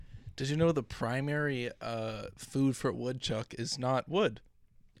Did you know the primary food for woodchuck is not wood?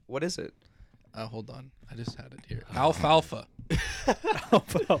 What is it? Hold on. I just had it here. Alfalfa.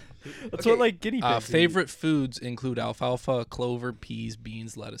 Alfalfa. That's what like guinea pigs eat. Favorite foods include alfalfa, clover, peas,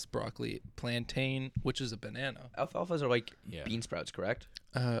 beans, lettuce, broccoli, plantain, which is a banana. Alfalfas are like bean sprouts, correct?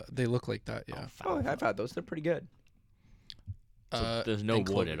 They look like that, yeah. Oh, I've had those. They're pretty good. So there's no and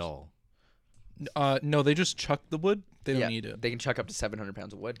wood clovers. at all. No, they just chuck the wood. They don't Yeah, need it They can chuck up to 700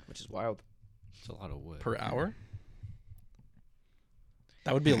 pounds of wood, which is wild. It's a lot of wood. per hour.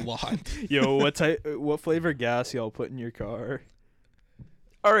 That would be a lot. Yo, what flavor gas y'all put in your car?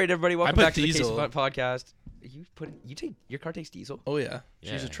 All right, everybody, welcome put back to the diesel. Case of Punt podcast. Your car takes diesel? Oh yeah,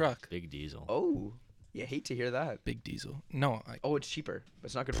 she's a truck. Big diesel. Oh, you hate to hear that. Big diesel. No, Oh, it's cheaper, but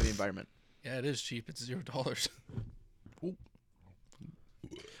it's not good for the environment. yeah, it is cheap. It's $0.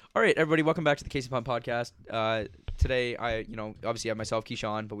 All right, everybody, welcome back to the Case of Punt podcast. Today, I obviously have myself,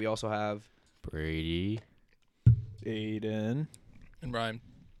 Keyshawn, but we also have Brady. Aiden. And Ryan.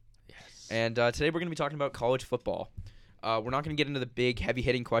 Yes. And today we're going to be talking about college football. We're not going to get into the big,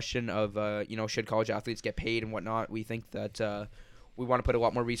 heavy-hitting question of, should college athletes get paid and whatnot. We think that we want to put a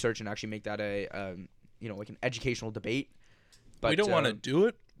lot more research and actually make that like an educational debate. But we don't want to do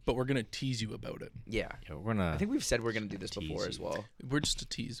it, but we're gonna tease you about it. Yeah. Yeah, we're gonna. I think we've said we're going to do this tease before you. as well. We're just a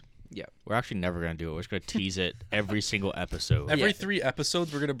tease. Yeah. We're actually never gonna do it. We're just gonna tease it every single episode, Every 3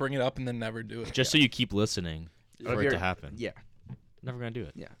 episodes, we're gonna bring it up and then never do it. just so you keep listening If for it you're- to happen. Yeah. Never gonna do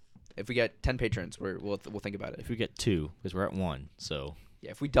it. Yeah. If we get 10 patrons, we'll think about it. If we get 2, because we're at 1, so Yeah,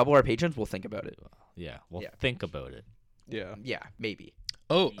 if we double our patrons, we'll think about it. yeah, we'll Yeah. think about it. Yeah. Yeah, maybe.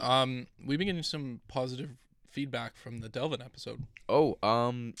 Oh, we've been getting some positive feedback from the Delvin episode. Oh,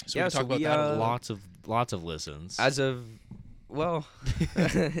 So we can talk about that a lot. Lots of listens. as of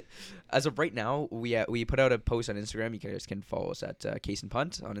as of right now, we put out a post on Instagram. You guys can follow us at Case and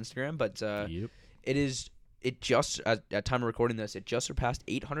Punt on Instagram. But Yep. it just at time of recording this, it just surpassed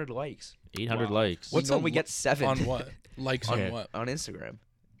 800 likes. 800 Wow. likes. What's we a normally get 7 On what? Likes Okay. on what? on Instagram.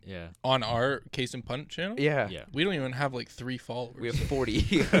 Yeah. On our Case and Punt channel? Yeah, Yeah. We don't even have like 3 followers. we have 40.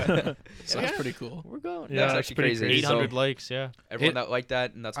 So that's pretty cool. We're going. Yeah, That's it's actually pretty crazy. crazy. 800 likes. Yeah. Everyone that liked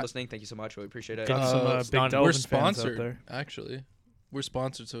that and that's listening, thank you so much. Really appreciate it. Got some it's big not- Delvin We're fans out sponsored, there. actually. We're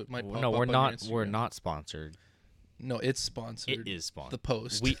sponsored, so it might pop No, up we're on your not. We're Instagram. not sponsored. No, it's sponsored. It is sponsored. The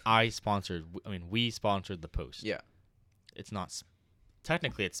post. We sponsored the post. Yeah. It's not.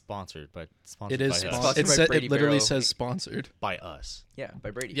 Technically, it's sponsored, but sponsored It is by sponsored. Sponsored by Brady It literally Barrow. says sponsored. by us. Yeah, by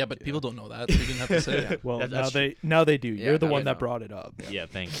Brady. Yeah, but people don't know that. So you didn't have to say it. Well, That's now they do. Yeah, You're the now one they that know. brought it up. Yeah.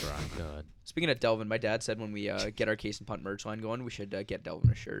 Thanks, Brian. God. Speaking of Delvin, my dad said when we get our Case and Punt merch line going, we should get Delvin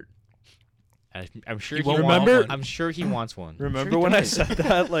a shirt. I'm sure He he won't wants remember- one. I'm sure he wants one. Remember he when I does. said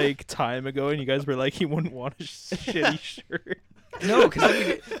that like time ago, and you guys were like, he wouldn't want a shitty shirt. No,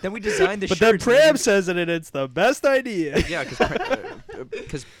 because then we designed the But then shirts. Pram says it, and it's the best idea. Yeah,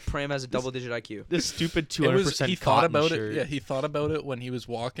 because Pram has a double-digit IQ. This stupid It was. 200% He thought cotton about shirt. it. Yeah, he thought about it when he was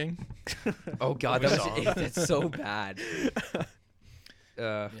walking. Oh God, We that saw was him. it's so bad.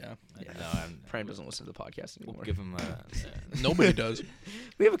 Yeah. No, Pram doesn't listen to the podcast we'll anymore. give him a. Nobody does.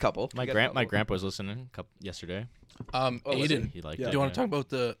 We have a couple. My We got a couple. grandpa was listening yesterday. Oh, was he? Aiden, He liked Yeah. it. do you want to talk about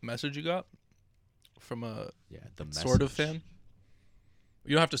the message you got from a Yeah, the sort of message. fan?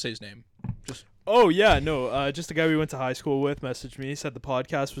 You don't have to say his name. Just Oh yeah, no, just a guy we went to high school with messaged me, said the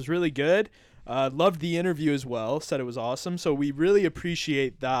podcast was really good. Loved the interview as well. Said it was awesome. So we really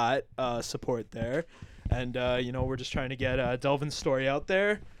appreciate that support there. And we're just trying to get Delvin's story out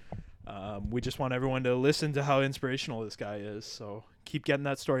there. We just want everyone to listen to how inspirational this guy is. So keep getting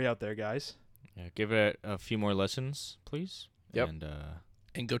that story out there, guys. Yeah, give it a few more listens, please. Yep.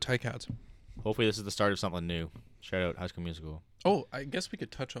 and go Ticats. Hopefully, this is the start of something new. Shout out High School Musical. Oh, I guess we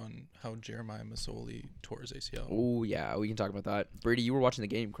could touch on how Jeremiah Masoli tore his ACL. Oh yeah, we can talk about that. Brady, you were watching the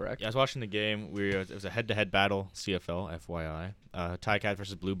game, correct? Yeah, I was watching the game. It was a head-to-head battle, CFL, FYI. Ticat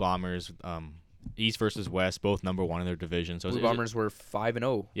versus Blue Bombers. East versus West, both number 1 in their division. So Blue Bombers were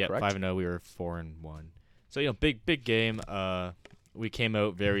 5-0. Yeah, correct? 5-0. We were 4-1. So big game. We came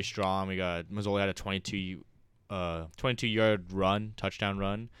out very strong. We got Mazzoli had a 22-yard touchdown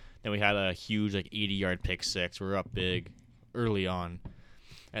run. Then we had a huge 80-yard pick six. We were up big early on,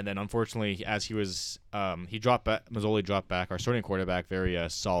 and then unfortunately, as he was dropped back. Mazzoli dropped back. Our starting quarterback, very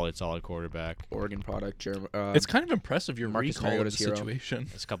solid quarterback. Oregon product. It's kind of impressive your Marcus recall of the Mariota's hero. situation.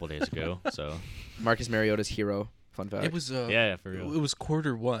 It's a couple days ago. So Marcus Mariota's hero. Fun fact. It was yeah, for real. It was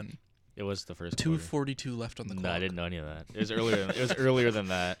quarter 1. It was the first quarter. 2:42 left on the clock. No, I didn't know any of that. It was earlier. It was earlier than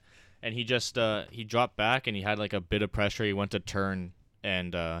that. And he just he dropped back and he had a bit of pressure. He went to turn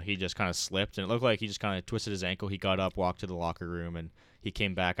and he just kind of slipped, and it looked like he just kind of twisted his ankle. He got up, walked to the locker room, and he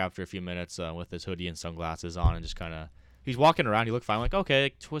came back after a few minutes with his hoodie and sunglasses on, and just kind of he's walking around. He looked fine, like okay,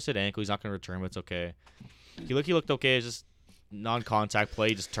 like, twisted ankle. He's not gonna return, but it's okay. He looked okay. It's just non-contact play.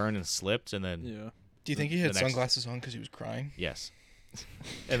 He just turned and slipped, and then Yeah. Do you think he had the next- sunglasses on because he was crying? yes.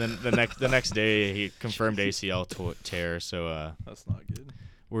 And then the next day he confirmed ACL tear. So That's not good.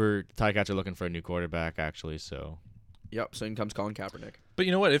 we're Ticats are looking for a new quarterback actually. So Yep. So in comes Colin Kaepernick. But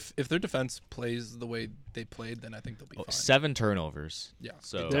you know what? If their defense plays the way they played, then I think they'll be fine. 7 turnovers. Yeah.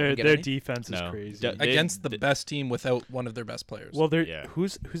 So Don't get Their any? defense is No. crazy. They- Against the best team without one of their best players. well, they're Yeah.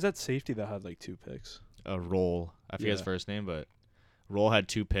 who's that safety that had like 2 picks? Roll. I forget his Yeah. first name, but Roll had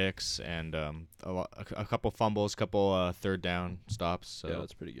 2 picks and a couple fumbles, couple third down stops. So yeah,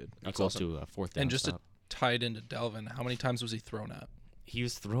 that's pretty good. That's close awesome. to a fourth down and just stop. to tie it into Delvin, how many times was he thrown at? He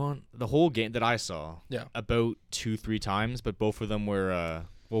was thrown the whole game that I saw. Yeah. About 2-3 times, but both of them were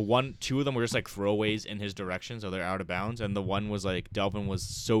two of them were just like throwaways in his direction, so they're out of bounds, and the one was like Delvin was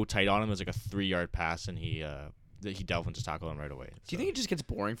so tight on him, it was like a 3-yard pass, and Delvin just tackled him right away. Do you think it just gets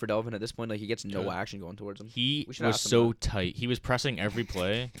boring for Delvin at this point? Like he gets no Yeah. action going towards him. He We should was ask him so that. tight. He was pressing every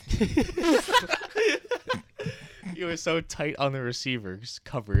play. He was so tight on the receiver's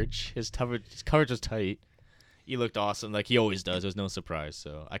coverage. His coverage was tight. He looked awesome, like he always does. It was no surprise.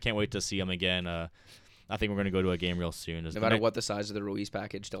 So I can't wait to see him again. I think we're gonna go to a game real soon. No matter what the size of the release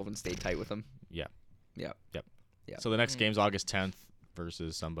package, Delvin stayed tight with him. Yeah. Yeah. Yeah. So the next game's August 10th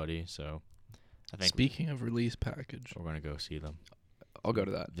versus somebody. So I think Speaking of release package. we're gonna go see them. I'll go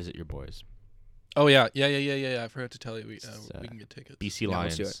to that. Visit your boys. Oh yeah. I forgot to tell you we can get tickets. BC Yeah,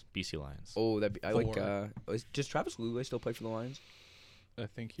 let's do Lions. BC Lions. Oh, I like. Four. Does Travis Lulay still play for the Lions? I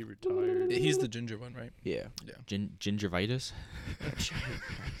think he retired. He's the ginger one, right? Yeah. Gingivitis.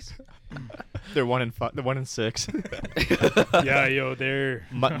 They're 1-5. They're 1-6. yeah, yo, they're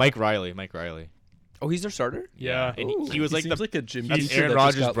Mike Riley. Oh, he's their starter. Yeah. And Ooh. he was like seems the like a gym that's teacher Aaron that just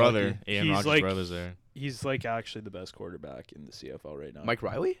Rodgers' got brother. lucky. Aaron He's Rodgers' like- brother's there. he's like actually the best quarterback in the CFL right now. Mike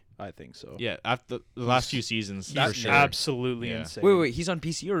Riley. I think so. Yeah, after the last few seasons, He's for sure. absolutely Yeah. insane. Wait. He's on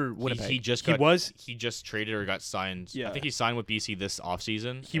PC or Winnipeg? He just He got, was he just traded or got signed. Yeah. I think he signed with BC this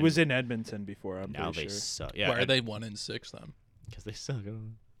offseason. He was in Edmonton before. I'm Now pretty they sure. suck. Yeah, Why are they 1-6 then? Because they suck. I don't know.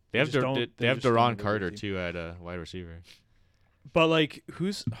 They They have just don't- they have just don't Duron have a good Carter team. too at wide receiver. But like,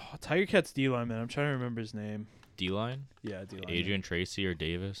 who's Tiger Cat's D line man? I'm trying to remember his name. D line, Yeah, D line. Adrian Tracy or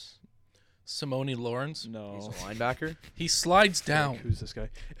Davis. Simone Lawrence. No. He's a linebacker. He slides down. Who's this guy?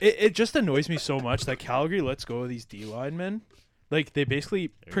 It just annoys me so much that Calgary lets go of these D linemen. Like they basically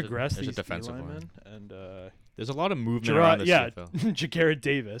progress there's a these D defensive linemen and There's a lot of movement around the CFL. Jagarrett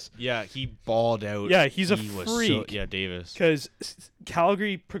Davis. Yeah, he balled out. Yeah, he's a He was freak. yeah, Davis. Because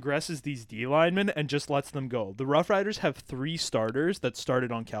Calgary progresses these D linemen and just lets them go. The Rough Riders have 3 starters that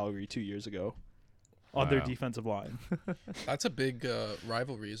started on Calgary 2 years ago on their Wow. defensive line. That's a big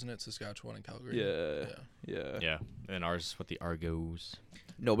rivalry, isn't it? Saskatchewan and Calgary. Yeah. Yeah, and ours with the Argos.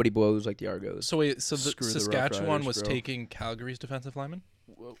 Nobody blows like the Argos. So wait, so Screw the Rough Saskatchewan Riders, was bro. taking Calgary's defensive lineman?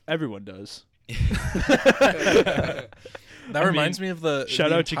 Everyone does. That I reminds mean, me of the Shout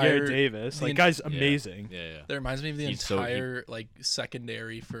the out to entire- Garrett Davis. the Like, en- guy's Yeah. amazing. Yeah. That reminds me of the He's so- entire like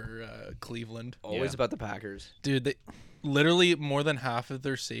secondary for Cleveland. Always Yeah. about the Packers. Dude, they literally more than half of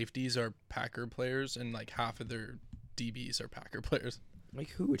their safeties are Packer players, and like half of their DBs are Packer players.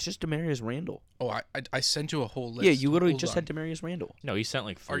 Like who? It's just Demarius Randall. Oh, I sent you a whole list. Yeah, you literally Hold just on. said Demarius Randall. No, he sent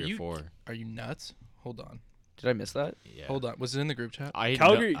like 3 you- or 4. Are you nuts? Hold on. Did I miss that? Yeah. Hold on. Was it in the group chat?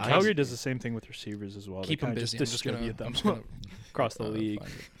 Calgary does the same thing with receivers as well. Keep they them kinda busy. just distribute I'm them just gonna across the league.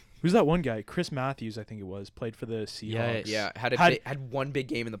 find it. Who's that one guy? Chris Matthews, I think it was, played for the Seahawks. Yeah, had one big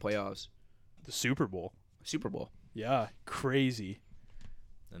game in the playoffs, The Super Bowl. Super Bowl. Yeah, crazy.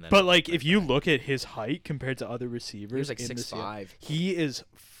 And then But like, if you look at his height compared to other receivers, He was like in the 6'5". he is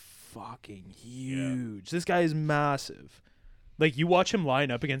fucking huge. This guy is massive. Like, you watch him line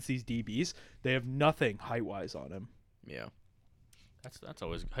up against these DBs, they have nothing height wise on him. Yeah. that's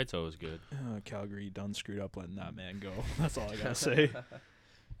always height's always good. Calgary done screwed up letting that man go. That's all I gotta say.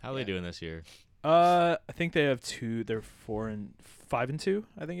 How are they doing this year? I think they have 2. They're 5-2.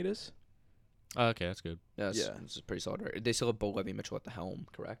 I think it is. Oh, okay, that's good. Yes. Yeah. This is pretty solid. Right? They still have Bo Levy Mitchell at the helm,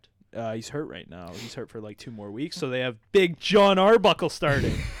 correct? He's hurt right now. He's hurt for like 2 more weeks, so they have Big John Arbuckle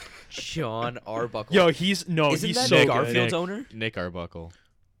starting. John Arbuckle. Yo, he's Isn't that so Nick good. Garfield's owner? Nick Arbuckle.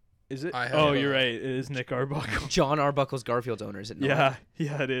 Is it? I have Oh, a- you're right. It is Nick Arbuckle. John Arbuckle's Garfield's owner, is it not?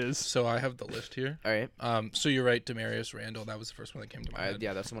 Yeah, it is. So I have the list here. All right. So you're right, Demarius Randall. That was the first one that came to my head.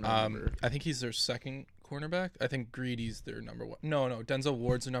 Yeah, that's the one I remember. I think he's their second cornerback. I think Greedy's their number one. No, Denzel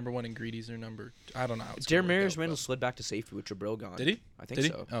Ward's their number one, and Greedy's their number. I don't know how it's gonna work Jeremiah out, Randall but- slid back to safety with Jabril gone. Did he? I think Did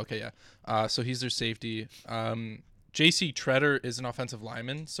he? so. Okay, yeah. So he's their safety. J.C. Treader is an offensive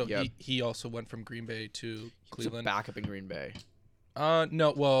lineman, so Yep. he also went from Green Bay to He's a Cleveland. backup in Green Bay.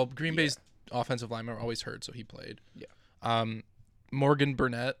 No, well, Green Bay's offensive linemen were always hurt, so he played. Yeah. Morgan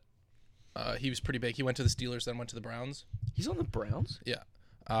Burnett, he was pretty big. He went to the Steelers, then went to the Browns. He's on the Browns? Yeah.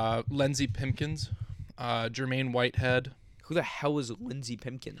 Lindsey Pimpkins, Jermaine Whitehead. Who the hell is Lindsey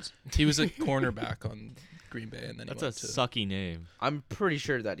Pimpkins? He was a cornerback on Green Bay, and then That's he a went to. sucky name. I'm pretty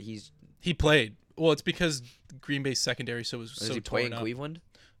sure that He played. Well, it's because Green Bay's secondary was does so he play torn in up. Cleveland?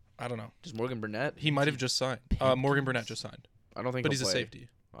 I don't know. Does Morgan Burnett? He might have just signed. Morgan Burnett just signed, I don't think but he'll he's a play. safety.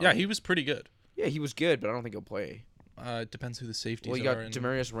 Yeah, he was pretty good. Yeah, he was good, but I don't think he'll play. It depends who the safeties Well, you got are. and-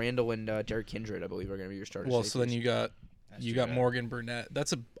 Demarius Randall and Derek Kindred, I believe, are going to be your starters. Well, so then you got That's you too got bad. Morgan Burnett.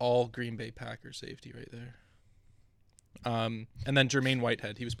 That's a all Green Bay Packer safety right there. And then Jermaine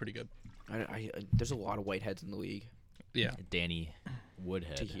Whitehead, he was pretty good. there's a lot of whiteheads in the league Yeah. Danny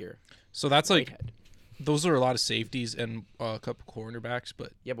Woodhead. to hear. So that's like Whitehead. those are a lot of safeties and a couple cornerbacks,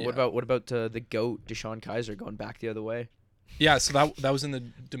 but Yeah, but what about the GOAT Deshaun Kaiser going back the other way? yeah. So that was in the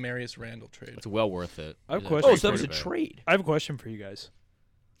Demarius Randall trade. It's well worth it. I have a He's question. Oh, great so that was a quarterback. trade. I have a question for you guys.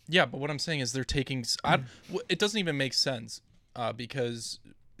 Yeah, but what I'm saying is they're taking. It doesn't even make sense because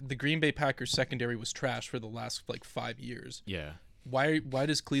the Green Bay Packers secondary was trash for the last like 5 years. Yeah. Why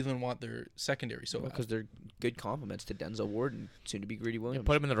does Cleveland want their secondary so bad? Because they're good compliments to Denzel Ward and soon to be Greedy Yeah, Williams.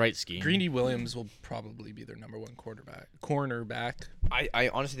 put him in the right scheme. Greedy Williams will probably be their number one cornerback. I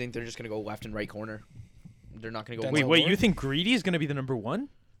honestly think they're just going to go left and right corner. They're not going to go. Denzel Wait, Ward? you think Greedy is going to be the number one?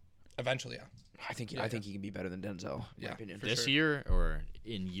 Eventually, yeah. I think Yeah, I think he can be better than Denzel. In Yeah, my opinion. for this sure. year or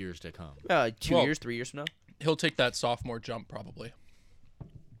in years to come. 2 Well- years, 3 years from now. He'll take that sophomore jump probably.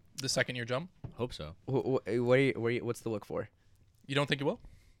 The second year jump. Hope so. What's the look for? You don't think he will?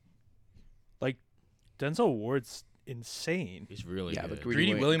 Denzel Ward's insane. He's really Yeah, good. but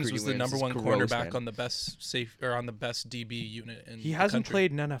Greedy Williams was the Williams number is one gross, cornerback man. on the best on the best DB unit in He the hasn't country.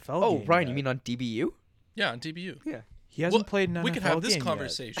 played an NFL Oh, game Ryan, yet. you mean on DBU? Yeah, on DBU. He hasn't Well, played an NFL We could have this game yet.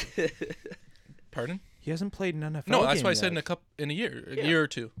 conversation. Pardon? He hasn't played an NFL No, that's game why I said yet. in a year, Yeah. year or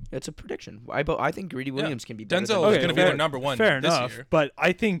two. It's a prediction. I think Greedy Williams can be better. Denzel than is going to be fair- their number one Fair this enough, year. but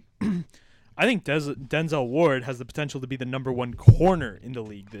I think Denzel Ward has the potential to be the number one corner in the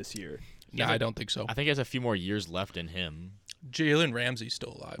league this year. Yeah, I don't think so. I think he has a few more years left in him. Jalen Ramsey's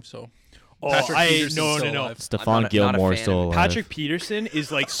still alive, so Oh, Patrick Peterson's no. still alive. Stephon not a Gilmore fan still of alive. Patrick Peterson is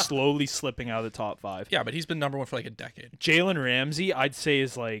like slowly slipping out of the top 5. Yeah, but he's been number one for like a decade. Jalen Ramsey, I'd say,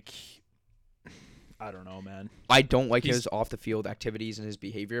 is like, I don't know, man. I don't like He's- his off the field activities and his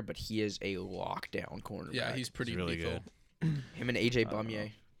behavior, but he is a lockdown cornerback. Yeah, he's pretty really lethal. him and AJ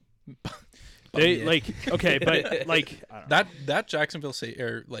Bumye. They yeah. like okay, but like I don't know. That Jacksonville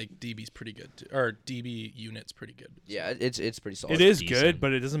DB's pretty good too, or DB unit's pretty good. Yeah, it's pretty solid. It is decent. good,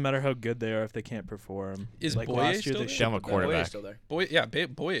 but it doesn't matter how good they are if they can't perform. Is like Boye last still year, they there? should. Down with Boye quarterback. is still there.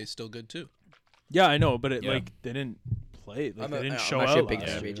 Boye is still good too. Yeah, I know, but Yeah. they didn't play. Like, I'm they didn't show actually out a big last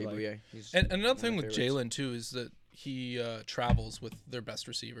fan of year. AJ Like, Bouye. He's And another one of thing my with favorites. Jalen too is that he travels with their best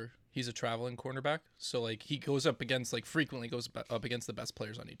receiver. He's a traveling cornerback, so like he goes up against frequently goes up against the best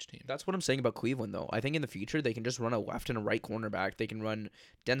players on each team. That's what I'm saying about Cleveland, though. I think in the future they can just run a left and a right cornerback. They can run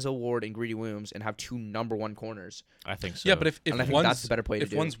Denzel Ward and Greedy Williams and have 2 number 1 corners. I think so. Yeah, but if And I think one's that's the better play to if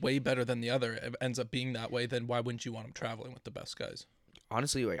do. one's way better than the other, it ends up being that way, then why wouldn't you want him traveling with the best guys?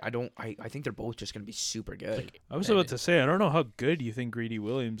 Honestly, like I think they're both just gonna be super good. I was about to say, I don't know how good you think Greedy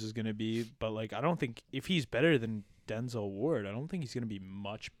Williams is going to be, but like I don't think if he's better than Denzel Ward, I don't think he's going to be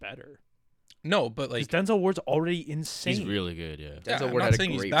much better. No, but Because like Denzel Ward's already insane. he's really good. Yeah. yeah, Denzel I'm Ward not had a saying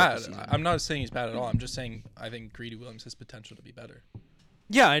he's great bad. rookie season. I'm not saying he's bad at all. I'm just saying I think Greedy Williams has potential to be better.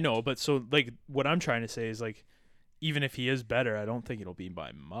 Yeah, I know, but so like what I'm trying to say is like even if he is better, I don't think it'll be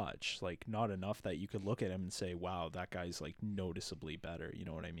by much. Like not enough that you could look at him and say, "Wow, that guy's like noticeably better." You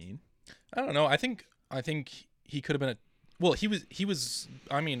know what I mean? I don't know. I think he could have been a. Well, he was.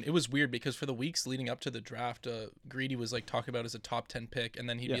 I mean, it was weird because for the weeks leading up to the draft, Greedy was like talking about as a top 10 pick, and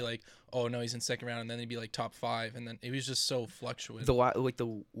then he'd be Yeah. like, "Oh no, he's in second round," and then he'd be like top 5, and then it was just so fluctuating.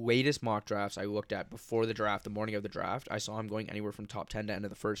 The latest mock drafts I looked at before the draft, the morning of the draft, I saw him going anywhere from top 10 to end of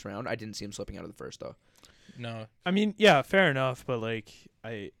the first round. I didn't see him slipping out of the first though. No, I mean, yeah, fair enough, but like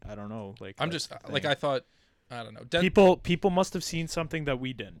I don't know. Like I'm that's just the like thing. I thought. I don't know. people must have seen something that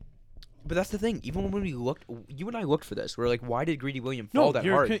we didn't. But that's the thing. Even when we looked, you and I looked for this. We're like, why did Greedy Williams fall No, that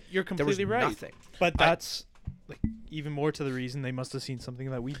you're hard? you're There was completely right. nothing. But that's like even more to the reason they must have seen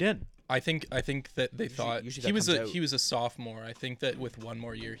something that we didn't. I think that they thought usually he that was comes a out. he was a sophomore. I think that with one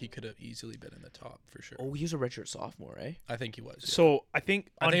more year he could have easily been in the top for sure. Oh, he was a redshirt sophomore, eh? I think he was. Yeah. So I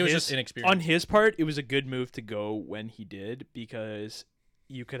think I on think it was his just inexperience. on his part, it was a good move to go when he did because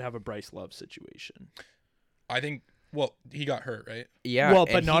you could have a Bryce Love situation. I think. Well, he got hurt, right? Yeah. Well,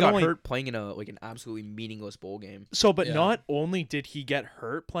 and but he not got only- hurt playing in an absolutely meaningless bowl game. So, but Yeah. not only did he get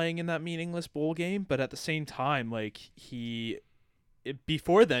hurt playing in that meaningless bowl game, but at the same time, like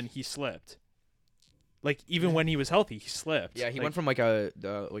before then he slipped. Like even when he was healthy, he slipped. Yeah, he Like, went from like a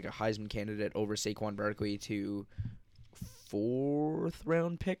Heisman candidate over Saquon Barkley to 4th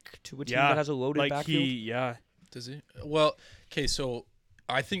round pick to a team that has a loaded like backfield. yeah. Does he? Well, okay. So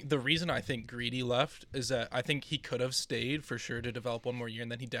I think the reason I think Greedy left is that I think he could have stayed for sure to develop one more year,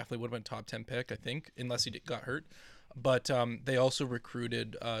 and then he definitely would have been top 10 pick. I think, unless he got hurt. But they also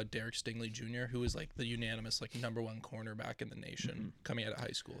recruited Derek Stingley Jr., who was like the unanimous like *1 cornerback in the nation coming out of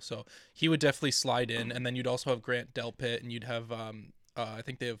high school. So he would definitely slide in, and then you'd also have Grant Delpit, and you'd have I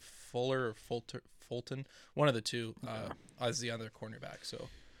think they have Fuller or Fulton, one of the two, as the other cornerback. So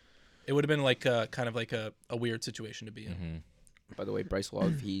it would have been like kind of like a weird situation to be in. Mm-hmm. By the way, Bryce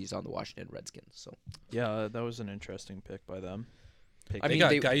Love, he's on the Washington Redskins. So Yeah, that was an interesting pick by them. I They mean, got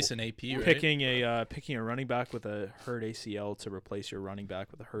they- Geis and AP, right? Picking a running back with a hurt ACL to replace your running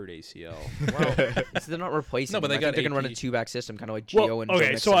back with a hurt ACL. well, so they're not replacing. No, but him. they I think got they're gonna run a AP. 2-back system, kind of like Gio Well, and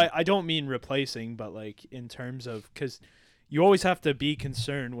okay, Joe so Mixon. I don't mean replacing, but like in terms of because you always have to be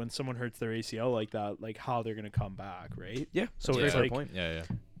concerned when someone hurts their ACL like that, like how they're gonna come back, right? Yeah, So that's a it's fair like point. Yeah.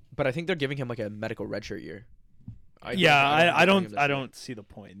 But I think they're giving him like a medical redshirt year. I think they're giving him this year. don't see the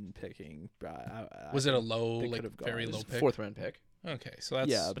point in picking. Was it a low, they like could've very gone. low It's a pick? 4th round pick. Okay, so that's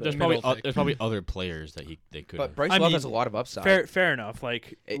Yeah, But but there's middle probably pick. there's probably other players that they could. But Bryce I Love mean, has a lot of upside. fair enough.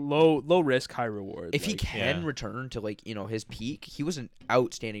 Like It- low risk, high reward. If he like, can Yeah. return to like his peak, he was an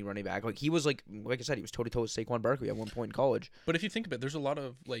outstanding running back. Like he was like I said, he was toe to toe with Saquon Barkley at one point in college. But if you think of it, there's a lot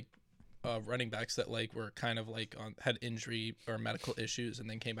of like running backs that like were kind of like had injury or medical issues and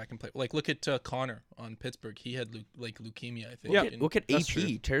then came back and played. Like look at Connor on Pittsburgh. He had leukemia, I think. Yeah, and Look at that's AP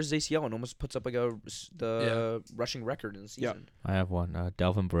true. tears his ACL and almost puts up like the rushing record in the Yeah. season. I have one.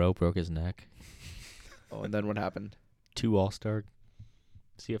 Delvin Breaux broke his neck. Oh, and then what happened? 2 All-Star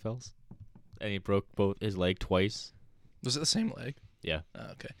CFLs, and he broke both his leg twice. Was it the same leg? Yeah,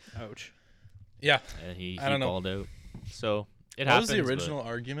 Okay. ouch. Yeah. and he I don't know. balled out. So it What happens. was the but original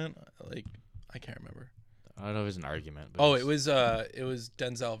argument? Like I can't remember. I don't know if it was an argument. But Oh, it was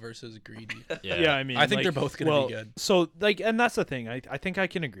Denzel versus Greedy. Yeah, I mean, I think like, they're both gonna be well, good. So like, and that's the thing. I think I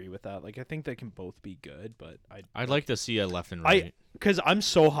can agree with that. Like, I think they can both be good, but I'd like to see a left and I- right. because I'm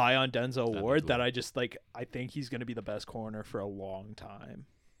so high on Denzel That'd be Ward that cool. I just like I think he's gonna be the best corner for a long time.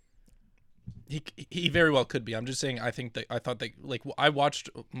 He very well could be. I'm just saying. I thought that like I watched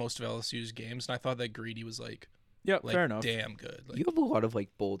most of LSU's games and I thought that Greedy was like Yeah, fair enough. damn good. Like You have a lot of like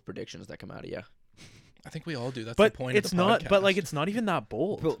bold predictions that come out of you. I think we all do. That's But the point. it's of the not. But like, podcast. it's not even that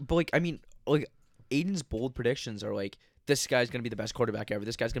bold. But like I mean, like Aiden's bold predictions are like this guy's gonna be the best quarterback ever.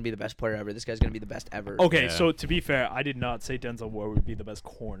 This guy's gonna be the best player ever. This guy's gonna be the best ever. Okay, Yeah. so to be fair, I did not say Denzel Ward would be the best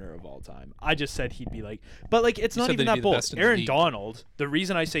corner of all time. I just said he'd be like, but like it's You not said even that he'd that be the bold. best in the Aaron league. Donald. The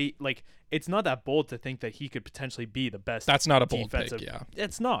reason I say like it's not that bold to think that he could potentially be the best. That's not a bold defensive. pick. Yeah.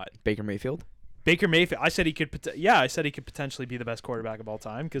 It's not. Baker Mayfield. Baker Mayfield. I said he could. I said he could potentially be the best quarterback of all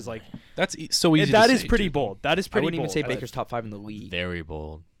time because like That's so easy. that to is say, pretty too. bold. That is I pretty wouldn't even bold. say Baker's top 5 in the league. Very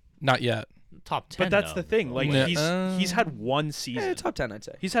bold. Not yet. Top 10. But that's though. the thing. Like Yeah, he's had one season. Top 10, I'd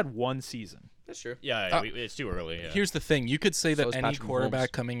say. He's had one season. That's true. Yeah, it's too early. Yeah. Here's the thing: you could say So that is any Patrick quarterback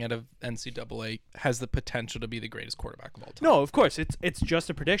Mahomes. coming out of NCAA has the potential to be the greatest quarterback of all time. No, of course it's just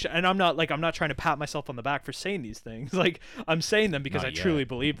a prediction, and I'm not trying to pat myself on the back for saying these things. Like I'm saying them because Not I yet. truly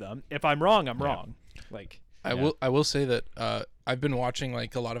believe them. If I'm wrong, I'm Yeah. wrong. Like I will say that I've been watching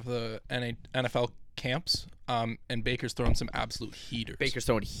like a lot of the NFL camps, and Baker's throwing some absolute heaters. Baker's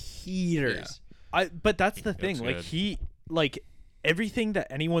throwing heaters. but that's the He thing. looks Like good. he like everything that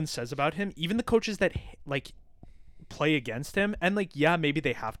anyone says about him, even the coaches that like play against him, and like yeah, maybe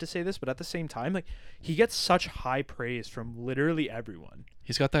they have to say this, but at the same time, like he gets such high praise from literally everyone.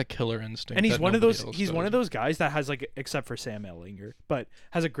 He's got that killer instinct, And he's that one of nobody those else he's one does. of those guys that has like except for Sam Ellinger, but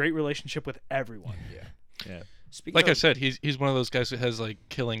has a great relationship with everyone. yeah. Speaking Like of, I said, he's one of those guys who has like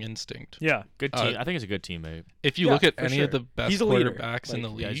killing instinct. Yeah. Good team. I think it's a good teammate. If you Yeah, look at for any sure. of the best He's a leader. quarterbacks in the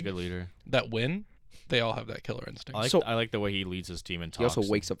Like, Yeah, he's a league good leader. that win, they all have that killer instinct. I like the way he leads his team and he talks. also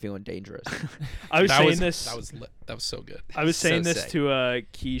wakes up feeling dangerous. I was that saying was this that was lit. That was so good. I was So saying this sick. to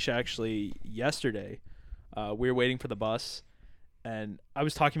Keish actually yesterday. We were waiting for the bus, and I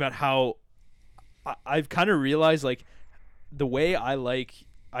was talking about how I've kind of realized like the way I like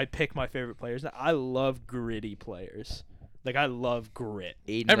I pick my favorite players. I love gritty players. Like I love grit.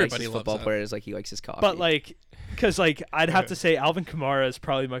 Aiden Everybody likes his loves football that. players like he likes his coffee. But like, because like I'd have to say Alvin Kamara is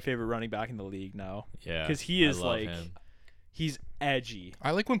probably my favorite running back in the league now. Yeah, Because he I is love like, him. he's edgy.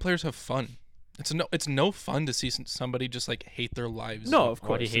 I like when players have fun. It's no fun to see somebody just like hate their lives. No, of Why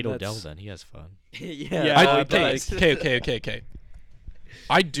course. do you hate and Odell that's- then? He has fun. Yeah, I, but, okay.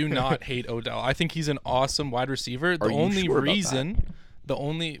 I do not hate Odell. I think he's an awesome wide receiver. Are you sure about The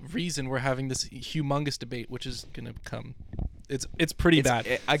only reason we're having this humongous debate, which is gonna come, it's pretty bad.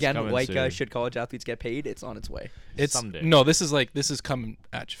 Again, coming like soon. should college athletes get paid? It's on its way. It's someday. no, this is coming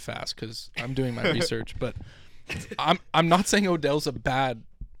at you fast because I'm doing my research. But I'm not saying Odell's a bad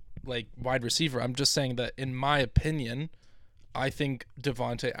like wide receiver. I'm just saying that in my opinion, I think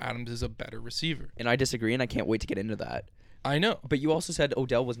Devontae Adams is a better receiver. And I disagree, and I can't wait to get into that. I know. But you also said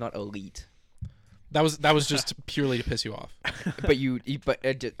Odell was not elite. That was just purely to piss you off. But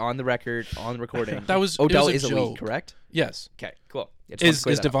on the record, on the recording, That was Odell it was a is elite, joke. correct? Yes. Okay, cool. I just wanted Is to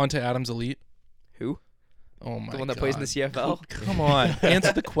clear that up. Devontae Adams elite? Who? Oh my god. The one that plays in the CFL? Come on,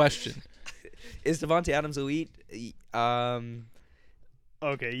 answer the question. Is Devontae Adams elite?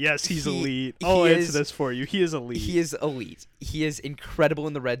 Okay, yes, he's He- elite. he I'll is- answer this for you. He is elite. He is elite. He is incredible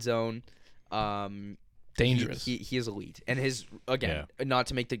in the red zone. Dangerous. He is elite, and his not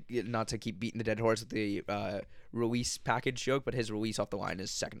to keep beating the dead horse with the release package joke, but his release off the line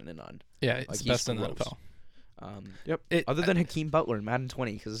is second to none. Yeah, it's Like, the he's best in the gross. NFL. Yep. Other than Hakeem Butler in Madden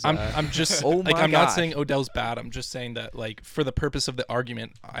 20, because I'm just oh like my I'm not gosh. saying Odell's bad. I'm just saying that like for the purpose of the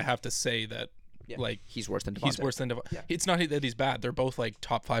argument, I have to say that like he's worse than Devontae. he's worse than Devontae. Yeah. It's not that he's bad. They're both like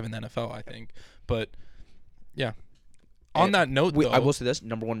top 5 in the NFL, I think. But yeah. On And that note, though, I will say this: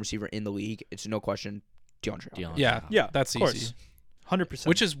 number one receiver in the league. It's no question, DeAndre. Hopkins. yeah, Yeah, that's of easy. course. 100%.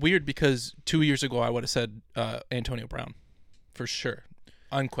 Which is weird because 2 years ago I would have said Antonio Brown, for sure,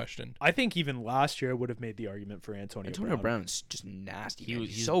 unquestioned. I think even last year I would have made the argument for Antonio Brown is just nasty. He man. was-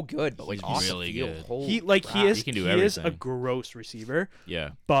 He's he's- so good, but like he's off really the field, good. holy He crap. is He can do he is a everything. gross receiver,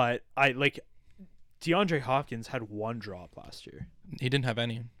 Yeah. but I like DeAndre Hopkins had one drop last year. He didn't have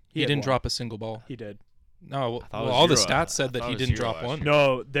any. He had didn't one. drop a single ball. He did. No, thought it well, was all the zero. stats said I that thought he it was didn't zero drop last one. year.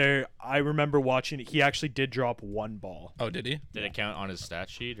 No, there. I remember watching it. He actually did drop one ball. Oh, did he? Did it count on his stat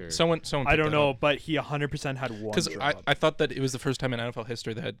sheet or? Someone. I don't know, but he 100% had one Because drop. I thought that it was the first time in NFL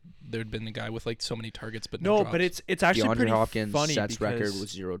history that there'd been the guy with like so many targets, but no no, drops. but it's actually DeAndre pretty Hopkins funny sets record because- with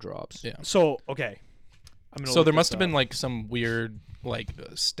 0 drops. yeah. So okay, I'm gonna So look there this must have been up. like some weird like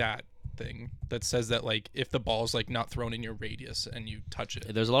stat thing that says that like if the ball's like not thrown in your radius and you touch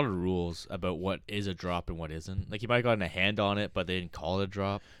it. There's a lot of rules about what is a drop and what isn't. Like you might have gotten a hand on it, but they didn't call it a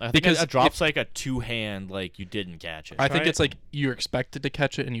drop. I think Because a drop's like a two-hand, like you didn't catch it. I think Try- it's like you're expected to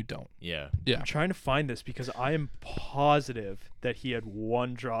catch it and you don't. yeah. Yeah. I'm trying to find this because I am positive that he had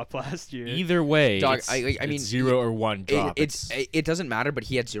one drop last year. Either way, Dog, it's, I mean, it's 0 or 1 drop. It doesn't matter, but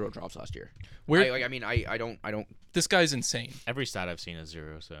he had 0 drops last year. Where I don't. this guy's insane. every stat I've seen is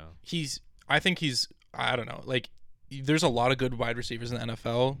 0. So I think he's I don't know. Like there's a lot of good wide receivers in the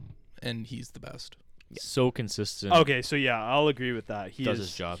NFL and he's the best. so consistent. Okay, so yeah, I'll agree with that. He Does is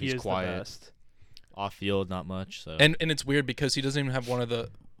his job. He He's is quiet. the best. Off field, not much. So And it's weird because he doesn't even have one of the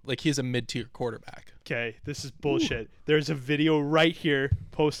like he has a mid-tier quarterback. Okay, this is bullshit. There's a video right here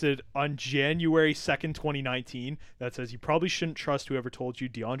posted on January 2nd, 2019 that says you probably shouldn't trust whoever told you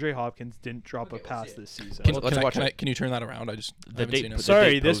DeAndre Hopkins didn't drop a pass this season. Can, Let's can, watch I, it. can you turn that around? I haven't date- seen it. the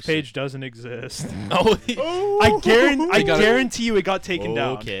Sorry, date this posted. page doesn't exist. Oh, I got it. guarantee you it got taken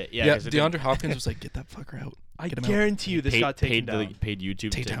down. Okay, yeah. 'cause it didn't- DeAndre Hopkins was like, "Get that fucker out." I Get him out. guarantee you this got taken down. Paid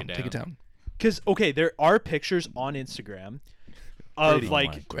YouTube Take to it take down. it Take it down. Because okay, there are pictures on Instagram of Brady. like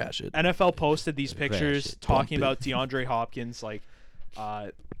Oh my Crash it. NFL posted these pictures it, talking bump about DeAndre Hopkins like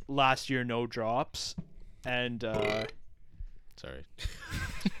last year no drops and Sorry.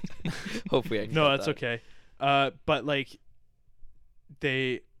 Hopefully, I can no, cut that's that. okay. But like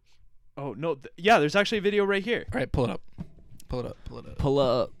they oh no yeah, there's actually a video right here. All right, pull it up. Pull it up. Pull it up. Pull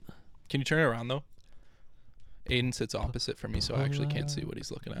up. Can you turn it around though? Aiden sits opposite from me, so I actually can't see what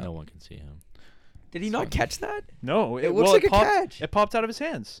he's looking at. No one can see him. Did he not catch that? No, It looks well, like a popped, catch. It popped out of his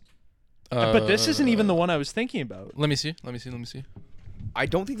hands. But this isn't even the one I was thinking about. Let me see. Let me see. Let me see. I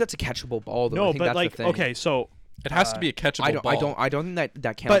don't think that's a catchable ball though. I No, think but that's like the thing. okay, so It has to be a catchable I don't. ball. I don't think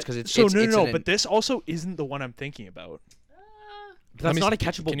that counts but because it's so it's, no it's no, an- but this also isn't the one I'm thinking about. that's Let me not a see.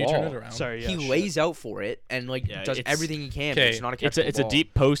 catchable Can you ball. turn it around? Sorry, yeah, He shit. lays out for it and like Yeah, does it's- everything he can. But Okay, it's not a catchable It's a ball.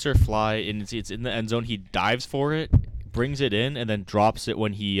 deep post or fly, and it's in the end zone. He dives for it, brings it in, and then drops it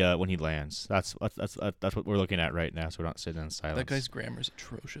when he lands. That's what we're looking at right now. So we're not sitting in silence. That guy's grammar's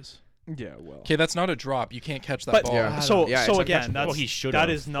atrocious. Yeah, well. Okay, that's not a drop. You can't catch that But ball. Yeah. so Yeah, so it's again, uncatchable. that's Well, he should that have,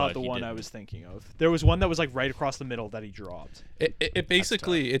 is not but the he one I didn't. was thinking of. There was one that was like right across the middle that he dropped. It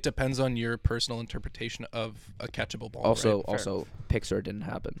basically it depends on your personal interpretation of a catchable ball. Also, right? also, Pixar didn't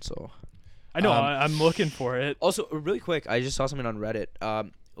happen. So I know. Um, I'm looking for it. also really quick, I just saw something on Reddit.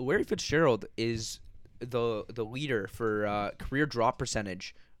 Larry Fitzgerald is the leader for career drop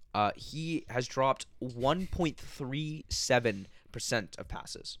percentage. He has dropped 1.37% of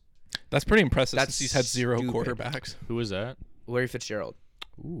passes. That's pretty impressive That's since he's had 0 stupid. quarterbacks. Who was that? Larry Fitzgerald.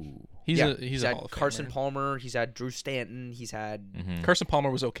 Ooh. He's yeah, he's a had Hall of Carson Famer. Palmer. He's had Drew Stanton. He's had Carson Palmer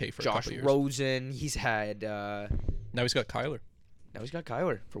was okay for a Josh couple years. Rosen. He's had Now he's got Kyler. now he's got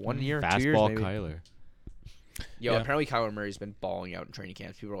Kyler for 1 year, 2 years Fastball maybe. Kyler. Yo, Yeah. apparently Kyler Murray's been balling out in training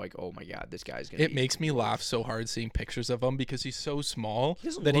camps. People are like, "Oh my god, this guy's gonna." It be makes me laugh so hard seeing pictures of him because he's so small He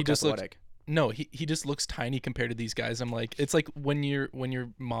doesn't that he look just looks. athletic. No, he just looks tiny compared to these guys. I'm like, it's like when your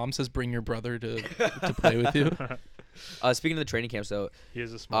mom says bring your brother to play with you. Speaking of the training camps, though, He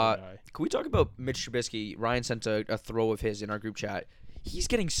is a small guy. can we talk about Mitch Trubisky? Ryan sent a throw of his in our group chat. He's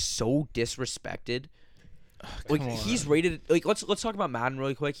getting so disrespected. Like Come he's on. rated. Like let's talk about Madden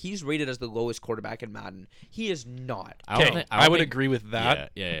really quick. He's rated as the lowest quarterback in Madden. He is not. Okay, I would agree with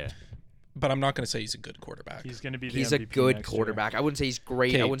that, Yeah. but I'm not going to say he's a good quarterback. He's going to be the He's a MVP good next year. quarterback. I wouldn't say he's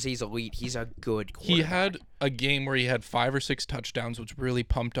great. I Okay. wouldn't say he's elite. He's a good quarterback. He had a game where he had 5 or 6 touchdowns, which really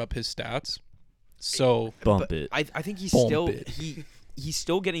pumped up his stats. So Bump But it. I think he's Bump still it. he's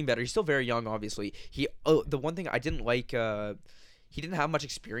still getting better. He's still very young, obviously. The one thing I didn't like, he didn't have much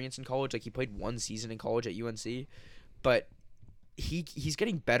experience in college. Like he played 1 season in college at UNC, but he's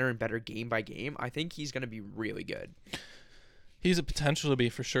getting better and better game by game. I think he's gonna be really good. he's a potential to be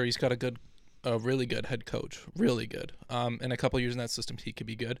for sure. He's got a really good head coach, really good. In a couple years in that system, he could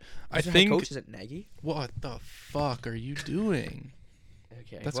be good. I Who's the head think. coach is it Nagy? What the fuck are you doing?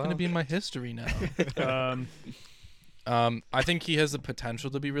 Okay, That's gonna be in my history now. Um, I think he has the potential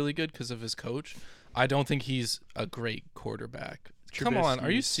to be really good because of his coach. I don't think he's a great quarterback. Come on,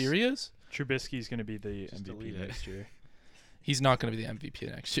 are you Trubisky's- serious? Trubisky's going to be the Just MVP delete it. next year. He's not going to be the MVP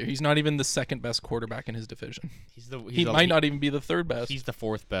next year. He's not even the second best quarterback in his division. He the- might not even be the third best. He's the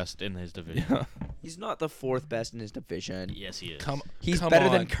 4th best in his division. Yeah. He's not the 4th best in his division. Yes, he is. He's come better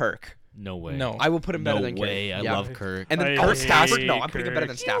on. than Kirk. No way. No. I will put him better No than way. Kirk. I Yeah. love Kirk. And then I Kirk Stafford. hate No, I'm putting him better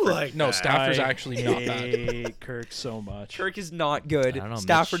than Kirk. Stafford. No, Stafford's I actually not bad. hate Kirk so much. Kirk is not good. I don't know,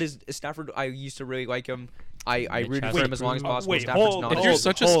 Stafford Mitch- is Stafford. I used to really like him. I Mitch rooted has for to him as long as prove- possible. Wait, Stafford's hold- not. If you're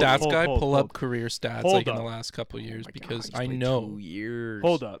such a hold, stats hold, guy, hold, pull hold. up career stats Hold like in the up. last couple of years Oh my God, because he's I played know 2 years.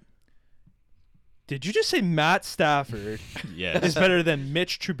 Hold up. Did you just say Matt Stafford Yes. is better than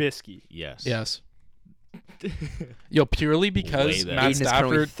Mitch Trubisky? Yes. yes. Yo, purely because Way better. Matt Aiden is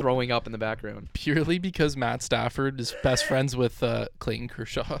currently Stafford, throwing up in the background. purely because Matt Stafford is best friends with Clayton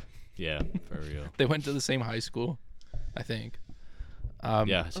Kershaw. Yeah, for real. They went to the same high school, I think.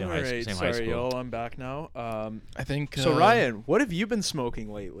 Yeah, same high, Alright, same high sorry, school. y'all. I'm back now. I think. So Ryan, what have you been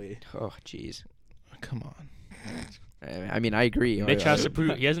smoking lately? Oh, jeez. come on. I mean, I agree. Mitch has to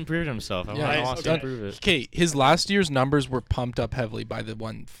prove. He hasn't proven himself. I Yeah, want nice, wants okay. to prove it. Okay, his last year's numbers were pumped up heavily by the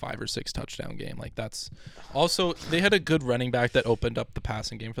 5 or 6 touchdown game. Like that's also they had a good running back that opened up the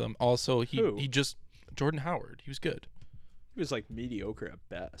passing game for them. Also, Who? he just Jordan Howard. He was good. He was like mediocre at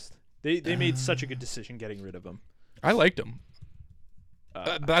best. They made such a good decision getting rid of him. I liked him.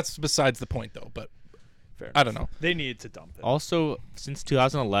 Uh, That's besides the point though. But fair I don't know. They needed to dump him. Also, since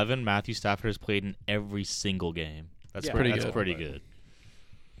 2011, Matthew Stafford has played in every single game. That's Yeah, pretty that's good. pretty good.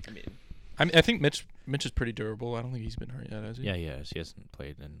 I mean, I think Mitch is pretty durable. I don't think he's been hurt yet, has he? Yeah, he has. He hasn't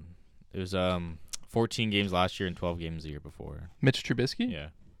played in. It was 14 games last year and 12 games the year before. Mitch Trubisky. Yeah.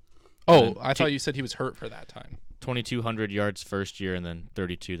 Oh, And then I thought you said he was hurt for that time. 2,200 yards first year and then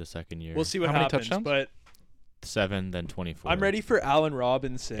 32 the second year. we'll see what How many happens. touchdowns? But 7, then 24. I'm ready for Allen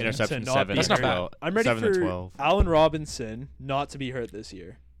Robinson Interception to not 7. be That's not hurt. bad. 12. I'm ready 7 for to 12. Allen Robinson not to be hurt this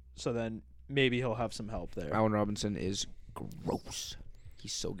year. So then maybe he'll have some help there. Allen Robinson is gross.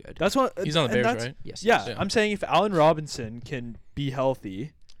 He's so good. That's what He's on the and Bears, that's- right? Yes. Yeah, Yeah. I'm saying if Allen Robinson can be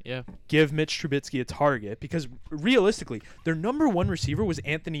healthy, Yeah. give Mitch Trubisky a target because realistically, their number 1 receiver was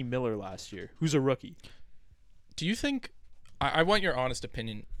Anthony Miller last year, who's a rookie. Do you think? I want your honest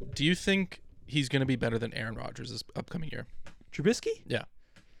opinion. Do you think he's going to be better than Aaron Rodgers this upcoming year? Trubisky? Yeah.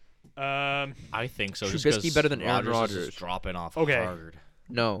 I think so. just Trubisky 'cause better than Aaron Rodgers is Rodgers. just dropping off Okay. hard.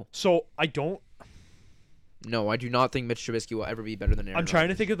 No, So I don't. I do not think Mitch Trubisky will ever be better than Aaron. I'm trying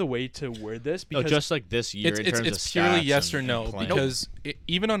to Rodgers. think of the way to word this No, because just like this year in terms of It's purely stats yes or and no playing. because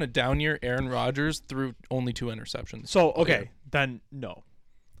even on a down year, Aaron Rodgers threw only 2 interceptions. so all okay, year. then no.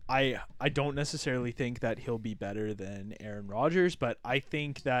 I don't necessarily think that he'll be better than Aaron Rodgers, but I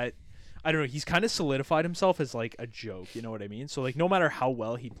think that I don't know. He's kind of solidified himself as like a joke. You know what I mean? So like, no matter how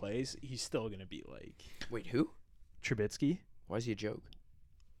well he plays, he's still gonna be like Wait, who? Trubisky. Why is he a joke?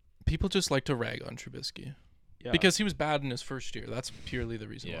 People just like to rag on Trubisky Yeah. because he was bad in his first year. That's purely the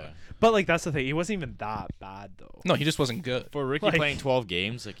reason Yeah. why. but like that's the thing. He wasn't even that bad though. No, he just wasn't good. For Ricky Like- playing 12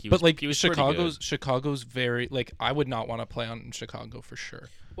 games, like he was. But like he was pretty good. Chicago's very like I would not want to play on Chicago for sure.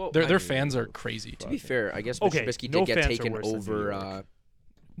 Well, Their fans are crazy. to be fair, I guess Okay, Trubisky no did get fans are taken worse than New over. York.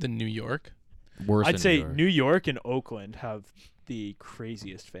 The New York. Worse I'd than say New York. New York and Oakland have the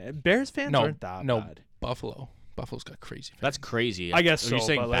craziest fan. Bears fans No, aren't that no. bad. Buffalo's got crazy fans. That's crazy. I guess Are you so,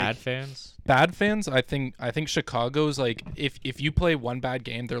 saying but, like- bad fans? Bad fans, I think Chicago's like if you play one bad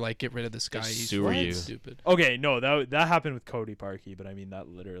game, they're like get rid of this guy. He's sewer fucking you. stupid. Okay, no, that happened with Cody Parkey, but I mean that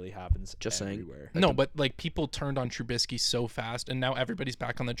literally happens Just saying. everywhere. No, but like people turned on Trubisky so fast, and now everybody's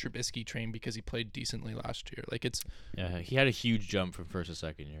back on the Trubisky train because he played decently last year. Like it's Yeah, he had a huge jump from first to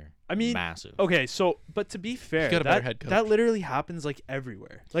second year. I mean, massive. okay, so but to be fair, got a better that, head coach. that literally happens like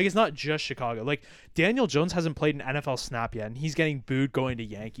everywhere. Like it's not just Chicago. Like Daniel Jones hasn't played an NFL snap yet, and he's getting booed going to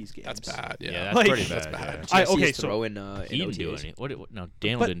Yankees games. that's bad. Yeah, Yeah, that's Like- pretty bad. That's bad. yeah. I- Chance he okay, is so throwing, He didn't do OTAs. any. No,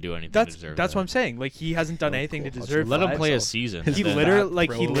 Daniel But didn't do anything. That's to deserve that's that. what I'm saying. Like he hasn't done Oh, anything cool. to I'll deserve. Let him that. play a So- season. He That literally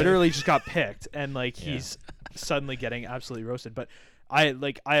throwaway. literally just got picked, and like Yeah. he's suddenly getting absolutely roasted. But I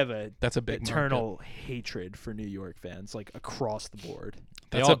have a That's a big eternal market. hatred for New York fans, like across the board.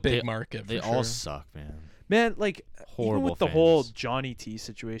 That's all- a big they- market. They for all sure. suck, man. Man, like even Horrible with the whole fans. Johnny T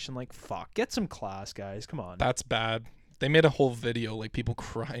situation, like fuck, get some class, guys. Come on. That's bad. They made a whole video like people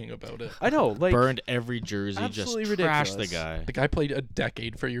crying about it. I know, like Burned every jersey, just absolutely trashed the ridiculous. guy. The guy played a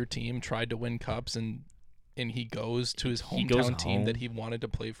decade for your team, tried to win cups, and he goes to his He goes hometown team that home. he wanted to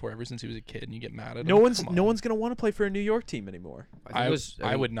play for ever since he was a kid, and you get mad at him. no one's Come no on. one's gonna want to play for a New York team anymore. I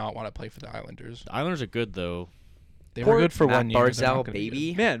mean, would not want to play for the Islanders. The Islanders are good though. They Poor were good for Matt 1 year. they're not Barzal, gonna be good.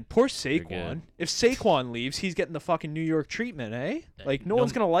 baby. Man, poor good. Saquon. If Saquon leaves, he's getting the fucking New York treatment, eh? Like no No-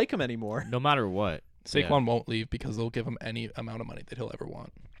 one's gonna like him anymore. No matter what, Saquon won't leave because they'll give him any amount of money that he'll ever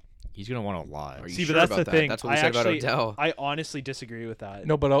want. he's gonna want a lot. Are you See, sure but that's about the that? thing. That's what we I said about actually, Odell. I honestly disagree with that.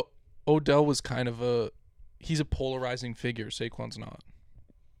 No, but Odell was kind of he's a polarizing figure. Saquon's not.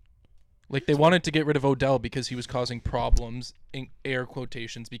 Like they wanted to get rid of Odell because he was causing problems in air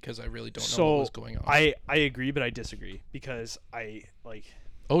quotations because I really don't know So, what was going on. I agree, but I disagree because I like.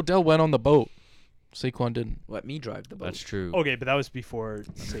 Odell went on the boat. Saquon didn't. Let me drive the boat. That's true. Okay, but that was before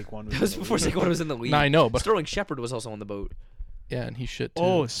Saquon was. That was in the before league. Saquon was in the league. No, I know, but Sterling Shepard was also on the boat. yeah, and he shit too.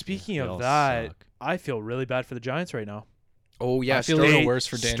 Oh, speaking They all of that, suck. I feel really bad for the Giants right now. Oh yeah, I feel a Sterling, little worse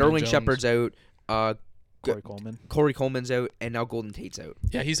for Daniel Sterling Jones. Shepard's out. Corey Coleman. Corey Coleman's out, and now Golden Tate's out.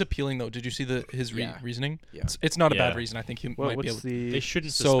 Yeah, he's appealing though. Did you see his Yeah. reasoning? Yeah. It's not a bad Yeah. reason. I think he What, might be what's able. the? They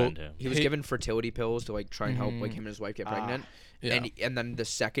shouldn't So- suspend him. He was Hey- given fertility pills to like try and help like Mhm. him and his wife get Ah. pregnant. Yeah. And then the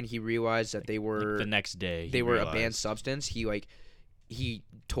second he realized that they were The next day, they he were a banned realized. substance, he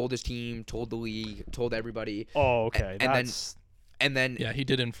told his team, told the league, told everybody, Oh, okay. and then- That's and then Yeah, he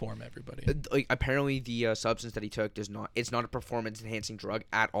did inform everybody. like apparently the substance that he took it's not a performance enhancing drug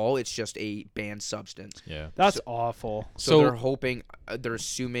at all. It's just a banned substance. Yeah. that's awful. So, So- they're hoping, they're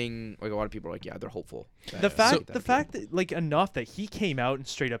assuming, like a lot of people are like, yeah, they're hopeful. The that- fact, that the fact that like enough that he came out and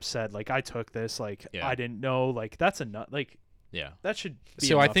straight up said like I took this, like Yeah. I didn't know, like that's enough. Like Yeah. that should. Be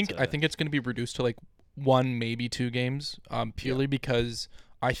So I enough think to- I think it's going to be reduced to like 1, maybe 2 games, purely because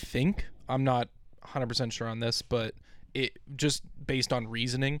I think I'm not 100% sure on this, but it just based on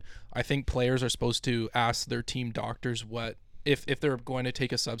reasoning, I think players are supposed to ask their team doctors what if they're going to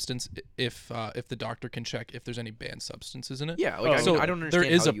take a substance, if the doctor can check if there's any banned substances in it. Yeah, like So I don't understand.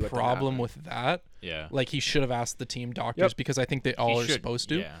 there is how a you let that problem happen. with that. Yeah. Like he should have asked the team doctors Yep. because I think they all He are should- supposed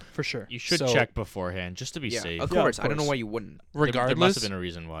to. Yeah. for sure. You should So- check beforehand just to be Yeah, safe. of Yeah, course. of I don't know course. why you wouldn't. Regardless, there must have been a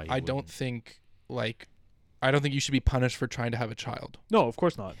reason why. he I don't wouldn't. think I don't think you should be punished for trying to have a child. No, of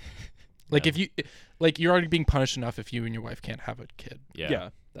course not. Like Yeah. if you're already being punished enough if you and your wife can't have a kid. Yeah.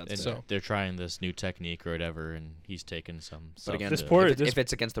 that's And So- fair. they're trying this new technique or whatever, and he's taking some. But stuff again, This to- poor- if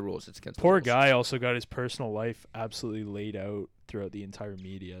it's against the rules, it's against the Poor rules. guy also got his personal life absolutely laid out throughout the entire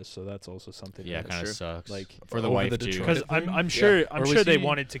media, so that's also something. yeah, that- kind of true. sucks. Like, for the over wife the too. Detroit because thing? I'm sure Or I'm was sure they he-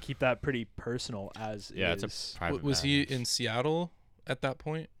 wanted to keep that pretty personal as Yeah, is. it's a private. Was he matter. in Seattle at that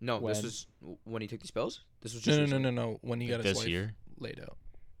point? No, this When? was when he took these pills. This was just No, recently. no. When he got his this life year? laid out.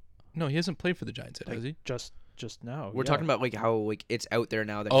 No, he hasn't played for the Giants yet, Like, has he? just now. We're yeah. talking about like how like it's out there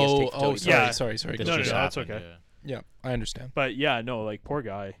now that he has to take fertility sorry, Yeah. sorry. This No, no, Go no, ahead. just that's happened, okay. yeah. Yeah, I understand. But yeah, no, like poor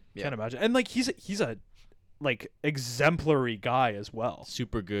guy. Yeah. Can't imagine. And like he's a like exemplary guy as well.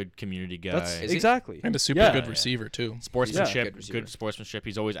 Super good community guy. That's Is he? exactly. And a super Yeah. good Yeah. receiver too. Sportsmanship, Good receiver. good sportsmanship.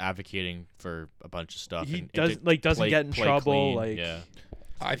 He's always advocating for a bunch of stuff. He and does to like doesn't play- get in play trouble. clean, like yeah,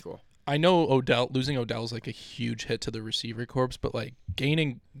 Pretty cool. I know losing Odell's like a huge hit to the receiver corps, but like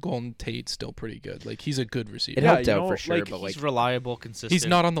gaining Golden Tate's still pretty good. Like he's a good receiver. It Yeah, helped you out know, for sure, like, but like He's reliable, consistent. He's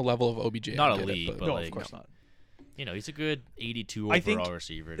not on the level of OBJ. Not I get elite, it, but No, like, of course not. you know, he's a good 82 I overall think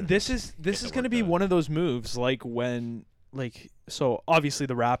receiver. This is it going to worked be out. one of those moves like when so obviously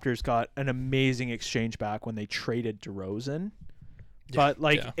the Raptors got an amazing exchange back when they traded DeRozan. But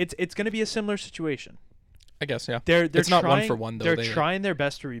yeah. it's going to be a similar situation. I guess, yeah. They're It's not trying, one for one, though. They're They- trying their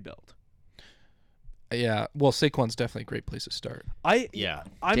best to rebuild. Yeah. Well, Saquon's definitely a great place to start. Yeah.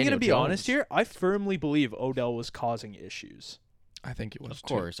 I'm going Daniel to be honest Jones. here. I firmly believe Odell was causing issues. I think it was. Of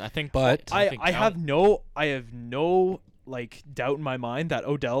course. I think But I I have no like doubt in my mind that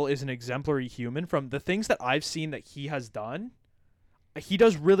Odell is an exemplary human. From the things that I've seen that he has done, he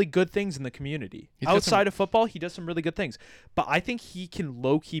does really good things in the community. He's got Outside some- of football, he does some really good things. But I think he can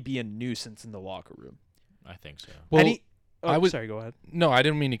low-key be a nuisance in the locker room. I think so. Well, And he, I would- sorry, go ahead. no, I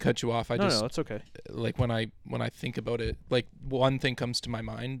didn't mean to cut you off. I No, just it's okay. like when I think about it, like one thing comes to my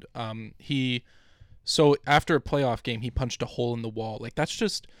mind. So after a playoff game, he punched a hole in the wall. Like that's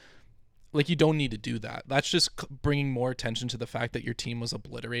just like you don't need to do that. That's just bringing more attention to the fact that your team was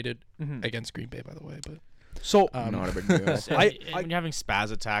obliterated Mhm. against Green Bay, by the way. But So not a big deal. And I- when you're having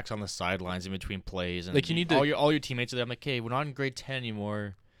spaz attacks on the sidelines in between plays, and Like, you need to- all your teammates are there. I'm like, hey, we're not in grade 10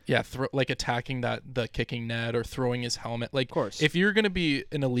 anymore. yeah, like attacking the kicking net or throwing his helmet. Like, Of course. if you're gonna be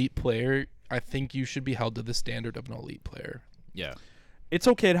an elite player, I think you should be held to the standard of an elite player. Yeah. it's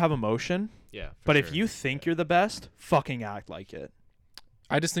okay to have emotion, Yeah. for but if sure. you think you're the best, fucking act like it.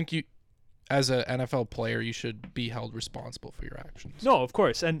 I just think you, as an NFL player, you should be held responsible for your actions. No, of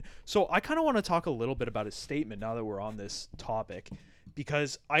course. And so I kind of want to talk a little bit about his statement now that we're on this topic,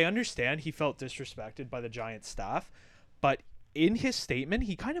 because I understand he felt disrespected by the Giants staff, but in his statement,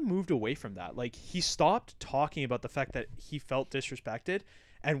 he kind of moved away from that. Like, he stopped talking about the fact that he felt disrespected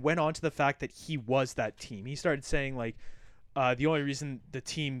and went on to the fact that he was that team. He started saying, like, the only reason the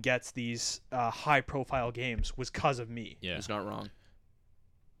team gets these high-profile games was because of me. Yeah. He's not wrong.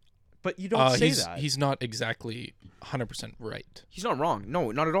 But you don't say he's that. he's not exactly 100% right. He's not wrong.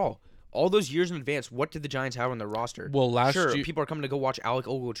 No, not at all. All those years in advance, what did the Giants have on their roster? Well, last sure, year, people are coming to go watch Alec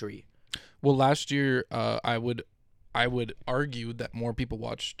Ogletree. I would argue that more people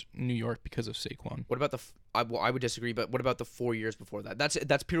watched New York because of Saquon. What about I would disagree, but what about the 4 years before that?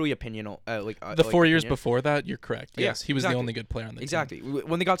 That's purely opinional. The 4 years before that, you're correct. Yeah, Yes, he was exactly. the only good player on the team. Exactly.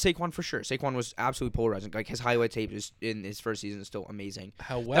 When they got Saquon, for sure. Saquon was absolutely polarizing. Like, his highlight tape is in his first season is still amazing.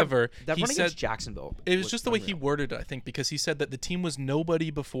 However, That he run said against Jacksonville. it was just the way he unreal. worded it, I think, because he said that the team was nobody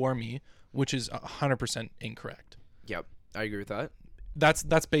before me, which is 100% incorrect. Yep, I agree with that. That's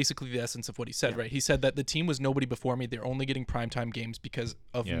basically the essence of what he said, right? He said that the team was nobody before me. They're only getting primetime games because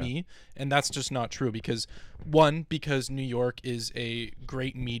of Yeah. me, and that's just not true. Because because New York is a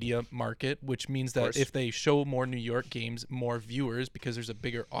great media market, which means that course. if they show more New York games, more viewers, because there's a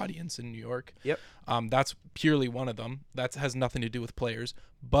bigger audience in New York. Yep. That's purely one of them. That has nothing to do with players.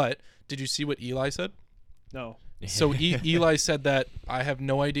 But did you see what Eli said? No. So Eli said that I have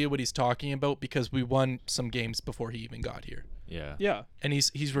no idea what he's talking about because we won some games before he even got here. Yeah. Yeah. And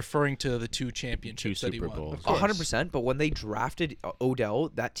he's referring to the two championships that he Super won. Bowls. Of course. 100%. But when they drafted Odell,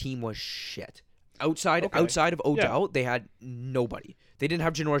 that team was shit. Outside Okay. outside of Odell, they had nobody. They didn't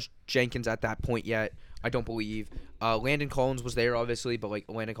have Janoris Jenkins at that point yet. I don't believe. Landon Collins was there, obviously, but like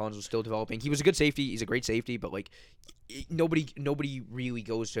Landon Collins was still developing. He was a good safety. He's a great safety, but like nobody really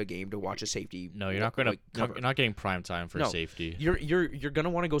goes to a game to watch a safety. No, you're not gonna. cover. You're not getting prime time for No. safety. You're gonna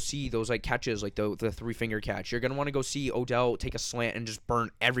want to go see those like catches, like the 3-finger catch. You're gonna want to go see Odell take a slant and just burn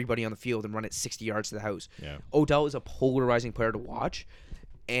everybody on the field and run it 60 yards to the house. Yeah. Odell is a polarizing player to watch,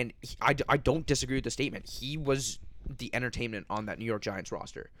 and I don't disagree with the statement. He was the entertainment on that New York Giants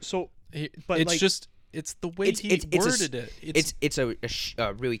roster. So, He- But, it's like- just it's the way he worded it. It's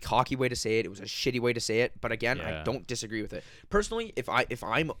a really cocky way to say it. It was a shitty way to say it. But again, I Yeah. don't disagree with it. Personally, if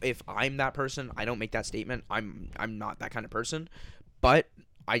I'm that person, I don't make that statement. I'm not that kind of person. But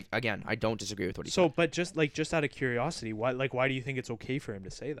I don't disagree with what he so, said. but just out of curiosity, why do you think it's okay for him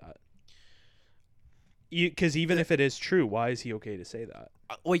to say that? Because even if it is true, why is he okay to say that?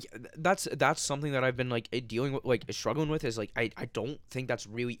 Like that's something that I've been like dealing with, like struggling with, is like I don't think that's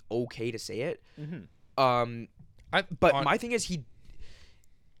really okay to say it. Mm-hmm. But my thing is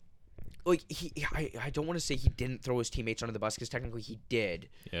I don't want to say he didn't throw his teammates under the bus, because technically he did.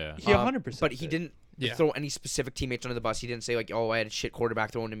 Yeah. He 100%. But he didn't Yeah. throw any specific teammates under the bus. He didn't say like, "Oh, I had a shit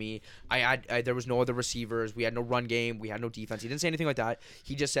quarterback thrown to me. There was no other receivers. We had no run game. We had no defense." He didn't say anything like that.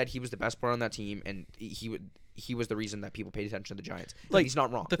 He just said he was the best player on that team, and he was the reason that people paid attention to the Giants. Like, Like, he's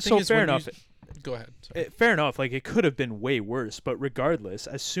not wrong. the thing So is fair when enough. Go ahead. Sorry. Fair enough. Like, it could have been way worse, but regardless,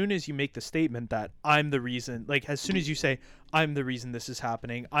 as soon as you make the statement that I'm the reason, like, as soon as you say I'm the reason this is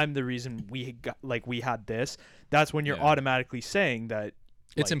happening, I'm the reason we got, like, we had this, that's when you're Yeah. automatically saying that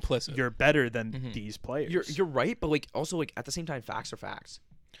It's like, implicit. you're better than these players. You're right, but like also like at the same time, facts are facts.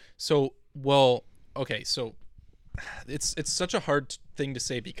 So, well, okay, so it's such a hard thing to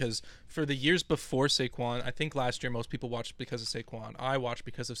say because for the years before Saquon, I think last year most people watched because of Saquon. I watched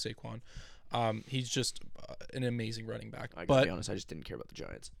because of Saquon. He's just an amazing running back. I gotta But be honest, I just didn't care about the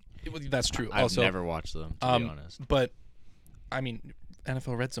Giants. that's true. I've also, never watched them, to be honest. But I mean,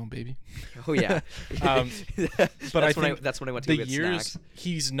 NFL Red Zone, baby. Oh yeah, But I think that's when I went to the go get years snacks.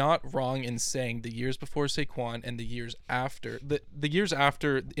 he's not wrong in saying the years before Saquon and the years after the years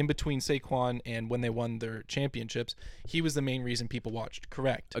after in between Saquon and when they won their championships, he was the main reason people watched.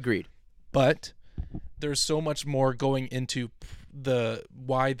 Correct. Agreed. But there's so much more going into the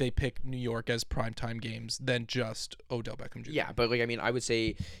why they pick New York as primetime games than just Odell Beckham Jr. Yeah, but like I mean, I would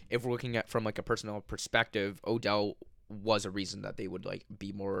say if we're looking at from like a personal perspective, Odell was a reason that they would like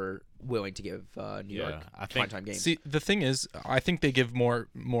be more willing to give New York I think- primetime games. See, the thing is, I think they give more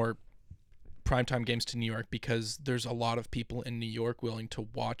primetime games to New York because there's a lot of people in New York willing to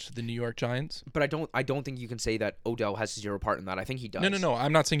watch the New York Giants. But I don't think you can say that Odell has zero part in that. I think he does. No.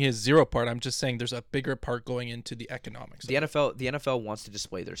 I'm not saying he has zero part. I'm just saying there's a bigger part going into the economics. The NFL wants to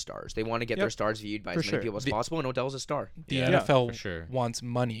display their stars. They want to get their stars viewed by For as many sure. people as possible, and Odell's a star. The Yeah, NFL for sure. wants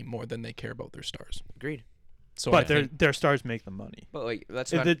money more than they care about their stars. Agreed. So but I think their stars make them money. But like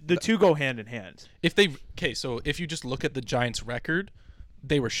that's The, not the two go hand in hand. so if you just look at the Giants' record,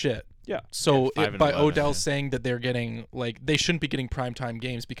 they were shit. Yeah. So Yeah, 5 and by 11, Odell yeah. saying that they're getting like they shouldn't be getting primetime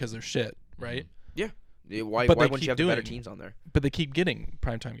games because they're shit, right? yeah. Why But they wouldn't keep you have the better doing- teams on there? But they keep getting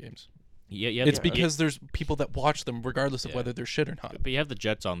primetime games. Yeah, It's because there's people that watch them regardless of Yeah. whether they're shit or not. But you have the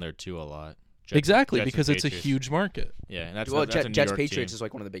Jets on there too a lot. Jets- Exactly, Jets and because it's a Patriots. huge market. Yeah, and that's Well, that's a New Jets York Patriots team. is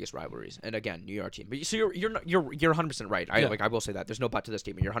like one of the biggest rivalries, and again, New York team. But so you're 100% right. Yeah. I will say that there's no but to this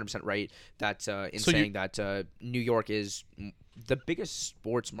statement. You're 100% right that in So saying that New York is the biggest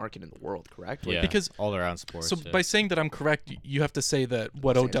sports market in the world. Correct? Like, Yeah, because- all around sports. So yeah. by saying that I'm correct, you have to say that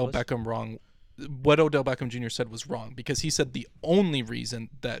what Los Odell Angeles? Beckham Jr. said was wrong because he said the only reason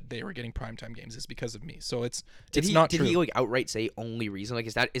that they were getting primetime games is because of me. So it's not did true. he like outright say only reason? Like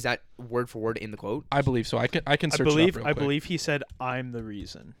is that word for word in the quote? I believe so. I can I search it up real I quick. believe he said I'm the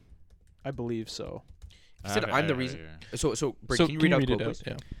reason. I believe so. He said I'm the reason. So Brady, So can you read out the it quote, please?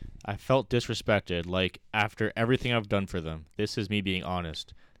 Yeah. I felt disrespected. Like after everything I've done for them, this is me being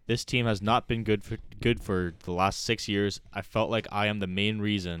honest. This team has not been good for the last 6 years. I felt like I am the main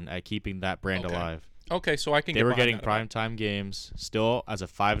reason at keeping that brand Okay. alive. Okay, so I can. They get were behind getting that. primetime games still as a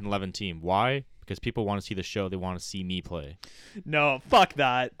 5-11 team. Why? Because people want to see the show. They want to see me play. No, fuck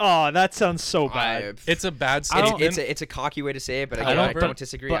that. Oh, that sounds so bad. It's a bad I don't- statement. It's a cocky way to say it, but I again, I don't- don't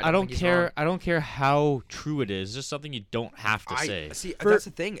disagree. But I don't think he's care. wrong. I don't care how true it is. It's just something you don't have to say. See, For- that's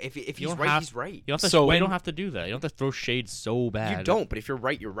the thing. If You he's don't right, have- he's right. You don't have to. So you when- don't have to do that. You don't have to throw shade so bad. You don't, but if you're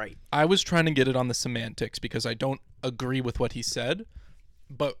right, you're right. I was trying to get it on the semantics because I don't agree with what he said,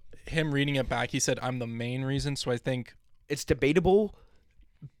 but him reading it back, he said I'm the main reason. So I think It's debatable,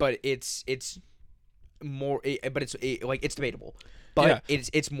 but it's more. But it's debatable, but Yeah.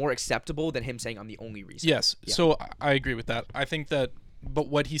 it's more acceptable than him saying I'm the only reason. yes. Yeah. So I agree with that. I think that, but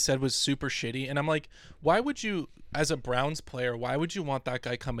what he said was super shitty, and I'm like, why would you, as a Browns player, why would you want that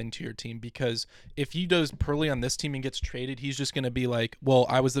guy come into your team? Because if he does poorly on this team and gets traded, he's just gonna be like, well,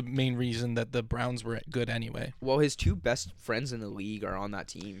 I was the main reason that the Browns were good anyway. Well, his two best friends in the league are on that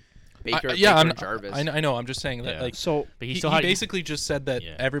team, Baker, yeah, Baker and Jarvis. I know. I'm just saying that, Yeah. like, So But he, he still he had. basically just said that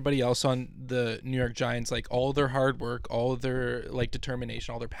Yeah. everybody else on the New York Giants, like all their hard work, all their like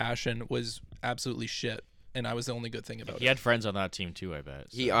determination, all their passion was absolutely shit, and I was the only good thing about He it. had friends on that team too. I bet.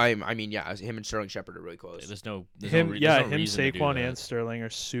 So. I mean, yeah, him and Sterling Shepard are really close. There's no. There's him, no, yeah, there's no him, reason to do Saquon, that. and Sterling are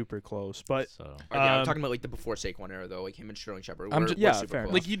super close. But So. I'm Um, talking about like the before Saquon era though, like him and Sterling Shepard. I'm Were, ju- were yeah, super fair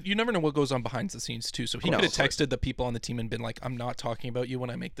close. Like you never know what goes on behind the scenes too. So he No, could have of course. texted the people on the team and been like, "I'm not talking about you when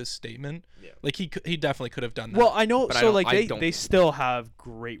I make this statement." Yeah. Like he definitely could have done that. well, I know. But I So don't- like I don't they think- still have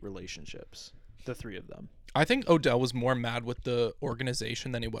great relationships, the three of them. I think Odell was more mad with the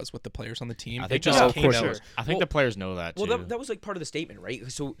organization than he was with the players on the team. I It think just that's- came for out. sure. I think Well- the players know that too. Well, that was like part of the statement,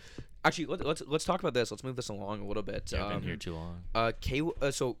 right? So, actually, let's talk about this. Let's move this along a little bit. Yeah, I've been here too long.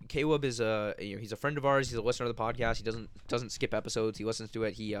 So Caleb is he's a friend of ours. He's a listener of the podcast. He doesn't skip episodes. He listens to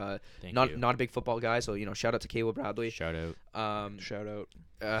it. He Thank not you. not a big football guy. So shout out to Caleb Bradley. Shout out. Shout out.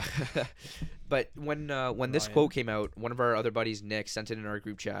 Uh, but when this Ryan. quote came out, one of our other buddies, Nick, sent it in our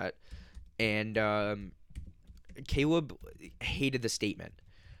group chat, and Caleb hated the statement.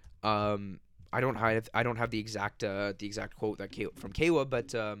 I don't have the exact quote that from Caleb,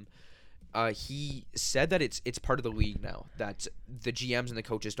 but he said that it's part of the league now, that the GMs and the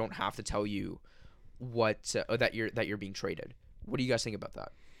coaches don't have to tell you what that you're being traded. What do you guys think about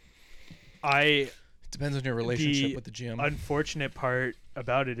that? It depends on your relationship with the GM. Unfortunate part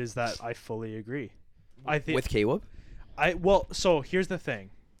about it is that I fully agree. I think With Caleb? So here's the thing.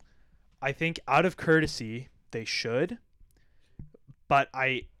 I think out of courtesy they should, but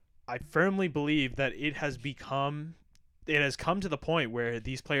I firmly believe that it has come to the point where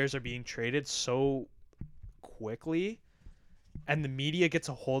these players are being traded so quickly, and the media gets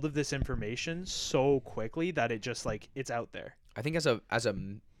a hold of this information so quickly that it just like it's out there. I think as a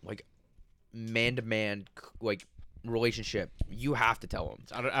like man-to-man like relationship, you have to tell them.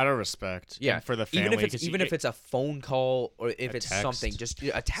 Out of respect. Yeah, and for the family. Even if it's a phone call or if a it's text. something, just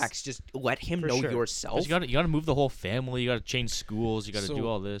a text, just let him For know sure. yourself. You gotta move the whole family. You gotta change schools. You gotta So, do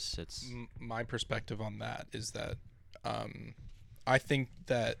all this. It's My perspective on that is that I think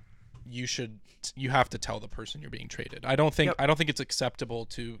that you have to tell the person you're being traded. I don't think it's acceptable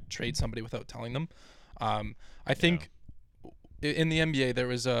to trade somebody without telling them. I think in the NBA there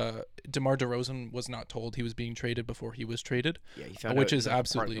was DeMar DeRozan was not told he was being traded before he was traded. Yeah, he found which out is in the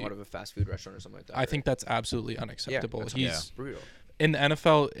absolutely parking lot of a fast food restaurant or something like that. I think that's absolutely unacceptable. that's He's brutal. in the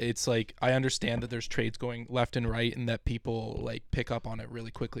NFL, it's like I understand that there's trades going left and right, and that people like pick up on it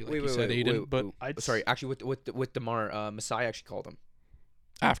really quickly, like you said, Aiden. But sorry, actually, with DeMar, Masai actually called him.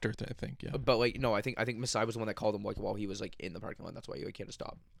 after, I think, yeah. But like, no, I think Masai was the one that called him like while he was like in the parking lot. That's why he had to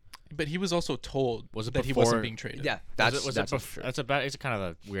stop. But he was also told Was it that he before- wasn't being traded. Yeah, that's that's also true. that's a bad. It's kind of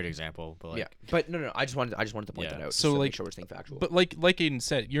a weird example, but like, Yeah, but no. I just wanted to point Yeah. that out. So, just to like, make sure we're staying factual. But like Aiden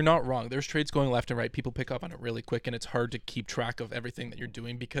said, you're not wrong. There's trades going left and right. People pick up on it really quick, and it's hard to keep track of everything that you're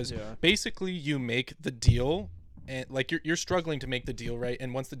doing because Yeah. basically you make the deal, and like you're struggling to make the deal right.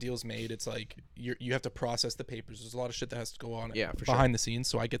 And once the deal's made, it's like you have to process the papers. There's a lot of shit that has to go on Yeah, for sure. behind the scenes.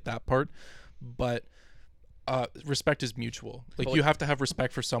 So I get that part, but respect is mutual. Like But, you like, have to have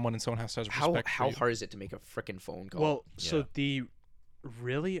respect for someone, and someone has to have respect how for you. hard is it to make a freaking phone call? Well, so Yeah. the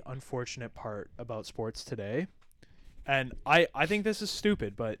really unfortunate part about sports today, and I think this is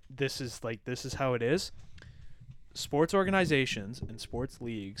stupid, but this is how it is. Sports organizations and sports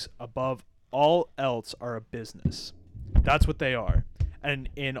leagues, above all else, are a business. That's what they are. And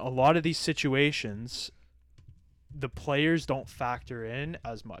in a lot of these situations, the players don't factor in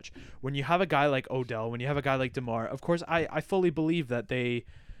as much. When you have a guy like Odell, when you have a guy like DeMar, of course, I fully believe that they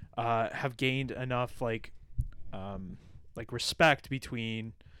have gained enough like respect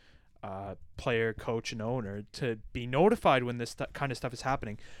between player, coach, and owner to be notified when this kind of stuff is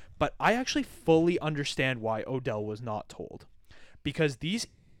happening. But I actually fully understand why Odell was not told, because these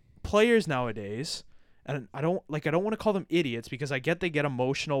players nowadays, and I don't want to call them idiots because I get they get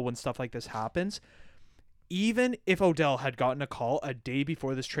emotional when stuff like this happens. Even if Odell had gotten a call a day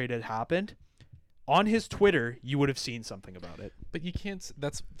before this trade had happened, on his Twitter, you would have seen something about it. But you can't.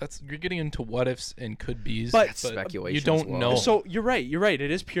 That's you're getting into what ifs and could be's. But- That's speculation You as don't well. know. So you're right.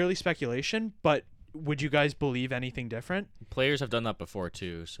 It is purely speculation, but would you guys believe anything different? players have done that before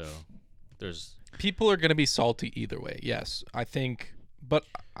too. So there's People are going to be salty either way. Yes, I think, but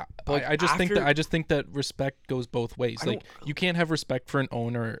Like, I just think that after- I just think that respect goes both ways. I Like don't- you can't have respect for an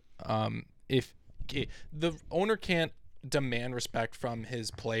owner if the owner can't demand respect from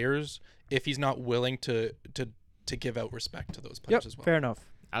his players if he's not willing to give out respect to those players as well. Fair enough.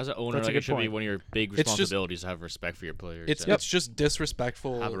 as an owner, That's a like good it should be point. one of your big It's just- responsibilities to have respect for your players. It's and just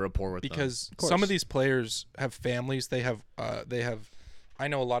disrespectful. have a rapport with them. because course. some of these players have families. They have I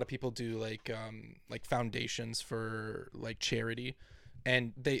know a lot of people do like foundations for like charity,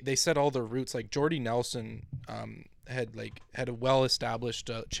 and they set all their roots. Like Jordy Nelson had a well established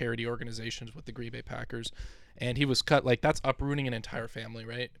charity organizations with the Green Bay Packers, and he was cut. Like that's uprooting an entire family,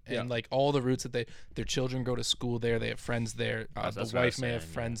 right? And Yeah. like all the roots that their children go to school there, they have friends there. That's The what I wife was may have saying,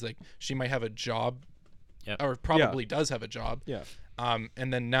 yeah. friends. Like she might have a job, Yep. or probably does have a job. Yeah.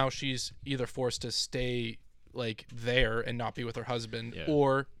 And then now she's either forced to stay like there and not be with her husband, Yeah.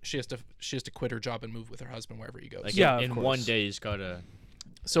 or she has to quit her job and move with her husband wherever he goes. like Yeah, of in course. one day, you just gotta.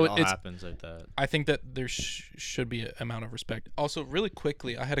 So it all it's happens like that. I think that there should be an amount of respect. Also, really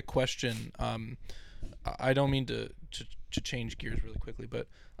quickly, I had a question. I don't mean to change gears really quickly, but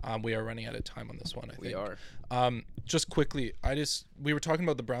we are running out of time on this one. I think We are. Just quickly, we were talking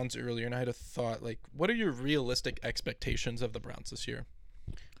about the Browns earlier, and I had a thought. Like, what are your realistic expectations of the Browns this year?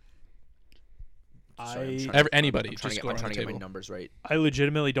 Sorry, Anybody, I'm trying just to go get, I'm around trying the to get my table. numbers right. I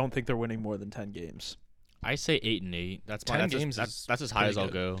legitimately don't think they're winning more than 10 games. I say 8-8. That's 10 that's games as, is that's as high pretty as I'll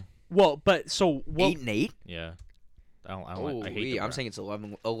good. go. Well, but so what? 8-8. Yeah. Oh, I hate the I'm Browns. saying it's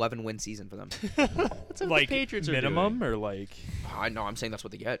 11 win season for them. That's what Like the Patriots are minimum doing. or like I know. I'm saying that's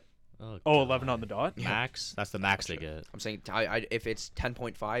what they get. oh God. 11 on the dot. Max. That's the max they get. I'm saying if it's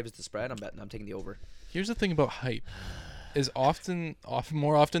 10.5 is the spread, I'm taking the over. Here's the thing about hype: is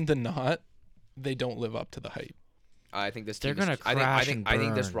more often than not, they don't live up to the hype. I think this They're team. gonna I crash think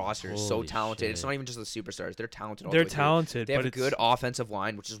and this burn. roster is so Holy talented. It's shit. not even just the superstars. They're talented. All the They're way through. talented, They have but a good offensive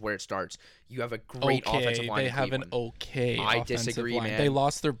line, which is where it starts. You have a great offensive line. They in have an Cleveland. okay. I offensive disagree, line. man. They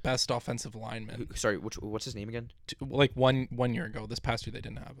lost their best offensive lineman. Sorry, what's his name again? Like one year ago. This past year they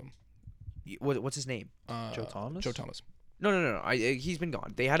didn't have him. What's his name? Joe Thomas? Joe Thomas. No. He's been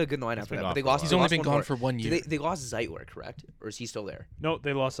gone. They had a good line He's after been that, but gone they for a lost. while. He's they only lost been one gone more. for 1 year. They lost Zeitler, correct? Or is he still there? No,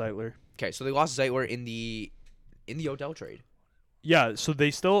 they lost Zeitler. Okay, so they lost Zeitler in the Odell trade. Yeah, so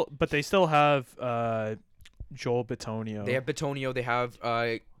they still have Joel Bitonio. They have Bitonio.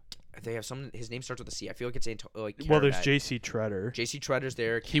 They have some. His name starts with a C. I feel like it's like. well, there's Karabat. J.C. Treader. J.C. Treader's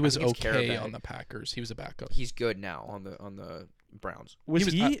there. He was I think it's okay Karabat. on the Packers. He was a backup. He's good now on the Browns. Was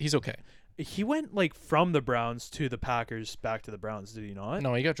he? He's okay. He went like from the Browns to the Packers back to the Browns. Did he not?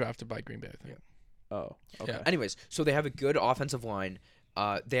 No, he got drafted by Green Bay. I think. Oh. Okay. Yeah. Anyways, so they have a good offensive line.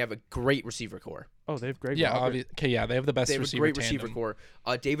 They have a great receiver core. Oh, they have Greg. Yeah, Robert. okay, yeah, they have the best They have a receiver great tandem. receiver core.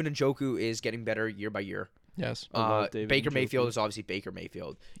 David Njoku is getting better year by year. Yes. I love David Baker Njoku. Mayfield is obviously Baker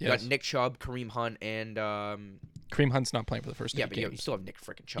Mayfield. You got Yes. Nick Chubb, Kareem Hunt, and Kareem Hunt's not playing for the first 8 but you games. still have Nick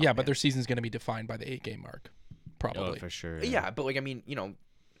freaking Chubb. Yeah, man. but their season's going to be defined by the 8-game mark, Oh, probably. for sure. Yeah, but like I mean,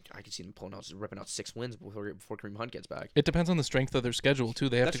 I could see them ripping out 6 wins before Kareem Hunt gets back. It depends on the strength of their schedule too.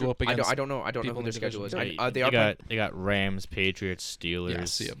 They have That's to go true. up against. I don't know people who in their the schedule is. division. They are They got Rams, Patriots, Steelers. Yeah,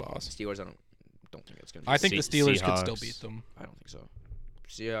 see ya, boss. Steelers. I don't think it's gonna. Be I think the Steelers could still Seahawks. beat them. I don't think so.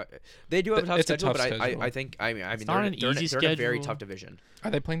 So, yeah, they do have a tough It's a schedule, tough but schedule. I think I mean It's they're, not an they're, easy they're in a very schedule. tough division.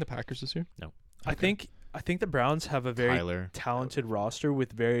 Are they playing the Packers this year? I think the Browns have a very Kyler. talented roster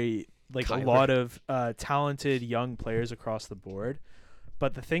with very a Kyler. lot of talented young players across the board.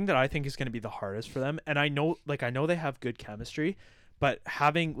 But the thing that I think is going to be the hardest for them, and I know they have good chemistry, but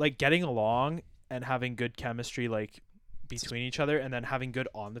getting along and having good chemistry between each other and then having good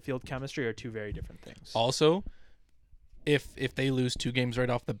on the field chemistry are two very different things. Also, if they lose 2 games right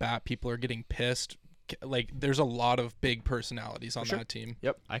off the bat, people are getting pissed. There's a lot of big personalities on sure. that team.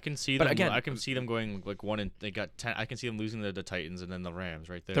 I can see But them. again- I can see them going like 1 and they got 10. I can see them losing to the Titans and then the Rams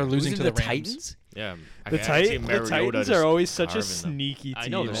right there. They're losing to the Rams. Titans. Yeah, The Titans are always such a carving them. sneaky team. I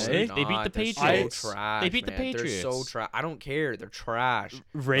know, they're eh? sick. They beat the They're Patriots. So trash, They beat the man. They're so Patriots. trash. I don't care. They're trash.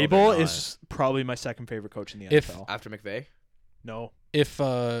 Vrabel not. is probably my second favorite coach in the If- NFL. After McVay, No, If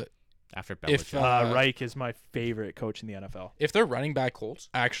After If, Belichick. Reich is my favorite coach in the NFL. if their running back Colts.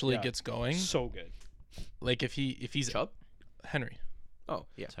 actually Yeah. gets going, So good. like if he's Chubb. Henry, Oh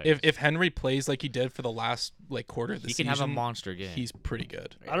yeah. if Henry plays like he did for the last quarter of the he season, can have a monster game. he's pretty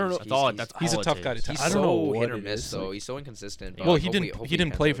good. I don't know. That's all. That's He's a all it tough guy to takes. tackle. He's I don't know so what hit or it miss is, though. like- He's so inconsistent. but Well, he hopefully- didn't hopefully he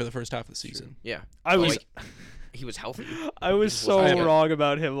didn't pans play out. for the first half of the season. Yeah. I But, was like, he was healthy. I was He so was good. wrong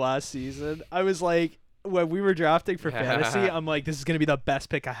about him last season. I was like, when we were drafting for fantasy, I'm like, this is gonna be the best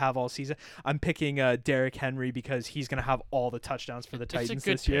pick I have all season. I'm picking Derrick Henry because he's gonna have all the touchdowns for the It's a Titans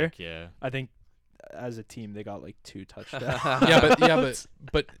good this year. pick, yeah. I think as a team they got 2 touchdowns.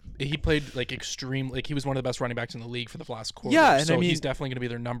 but he played he was one of the best running backs in the league for the last quarter. Yeah, and so I mean- he's definitely going to be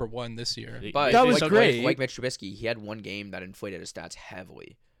their number 1 this year. But That was like, great. Like Mitch Trubisky, he had one game that inflated his stats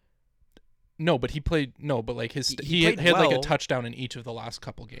heavily. No, but he played but his He he played had like a well. touchdown in each of the last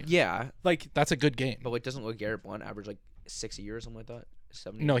couple games. Yeah, That's a good game. but like doesn't look Garrett Blunt average like 6 a year or something like that?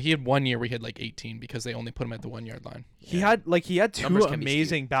 7 No, he had 1 year where he had 18 because they only put him at the 1-yard line. he had 2 Numbers can be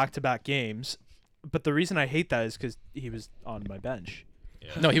amazing back-to-back games. But the reason I hate that is because he was on my bench.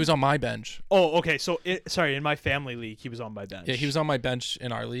 No, he was on my bench. Oh, okay. So, in my family league, he was on my bench. Yeah, he was on my bench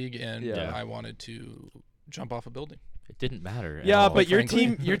in our league, and Yeah. I wanted to jump off a building. It didn't matter. at Yeah, all. but your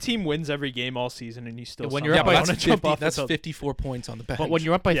frankly. team wins every game all season, and you still. When you're somehow up by- wanna that's jump off the that's field. 54 points on the bench. But when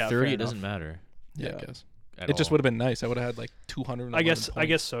you're up by Yeah, 30, fair it doesn't matter. yeah, Yeah. I guess At it just all. would have been nice. I would have had 200. I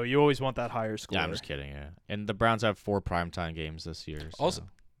guess so. You always want that higher score. Yeah, I'm just kidding. Yeah, and the Browns have 4 primetime games this year. So. Also,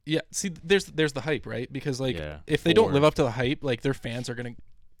 yeah. See, there's the hype, right? Because Yeah, if they don't 4. live up to the hype, their fans are gonna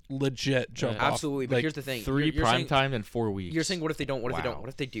legit jump Yeah. off. Absolutely, but here's the thing: 3 you're saying- primetime in 4 weeks. You're saying what if they don't? What if they don't? Wow. What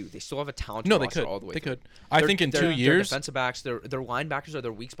if they do? They still have a talented No, they roster could. all the way. They through. could. I think in Their 2 years, defensive backs, their linebackers are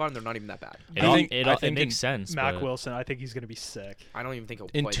their weak spot, and they're not even that bad. It, I all, think- it, I all- think it makes in sense. Mac but Wilson, I think he's gonna be sick. I don't even think he'll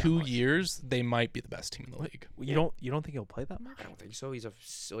in play that 2 much. years, they might be the best team in the league. You don't think he'll play that much? I don't think so. He's a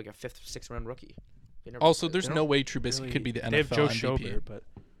 5th, 6th round rookie. They never Also, played. there's They no don't- way Trubisky could be the They have Joe NFL MVP. Schobert, but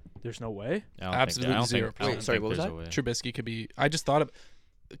there's no way. I don't Absolutely think, 0%. I don't Wait, sorry, think what was there's that? a way. Trubisky could be. I just thought of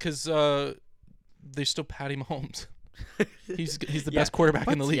because there's still Patty Mahomes. He's the Yeah. best quarterback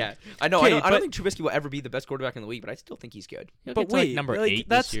in the league. Yeah, I know. Okay, I don't but- think Trubisky will ever be the best quarterback in the league, but I still think he's good. He'll But get to, like, wait, number like, 8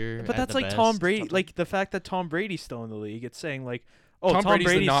 that's this year. but at that's the like Tom best. Brady. Like the fact that Tom Brady's still in the league, it's saying like, oh, Tom Brady's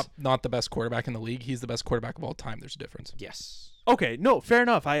Brady's not the best quarterback in the league. He's the best quarterback of all time. There's a difference. Yes. Okay, no, fair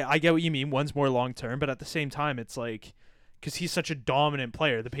enough. I get what you mean. One's more long term, but at the same time, it's like, because he's such a dominant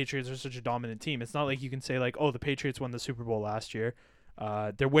player. The Patriots are such a dominant team. It's not like you can say like, oh, the Patriots won the Super Bowl last year.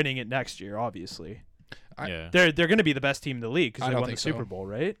 They're winning it next year, obviously. Yeah. They're going to be the best team in the league because I they don't won the think so. Super Bowl,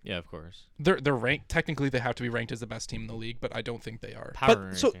 right? Yeah, of course. They're ranked. Technically, they have to be ranked as the best team in the league, but I don't think they are.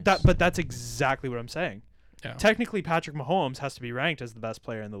 Power rankings. But that's exactly what I'm saying. Yeah. Technically, Patrick Mahomes has to be ranked as the best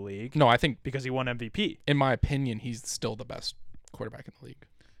player in the league No, I think, because he won MVP. in my opinion, he's still the best quarterback in the league.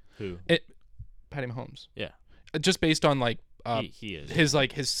 Who? Patty Mahomes. Yeah. Just based on like He is.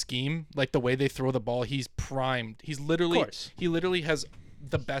 his scheme, like the way they throw the ball, he's primed. He literally has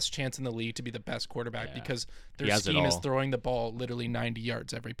the best chance in the league to be the best quarterback Yeah. because He their has it scheme is all. throwing the ball literally 90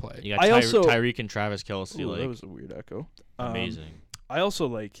 yards every play. You got I also- Tyreek and Travis Kelce, Ooh, like that was a weird echo. amazing I also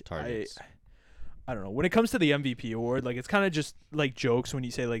like targets. I don't know. When it comes to the MVP award, like it's kind of just like jokes when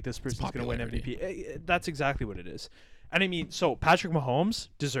you say like this person's going to win popularity. MVP. That's exactly what it is. And I mean, so Patrick Mahomes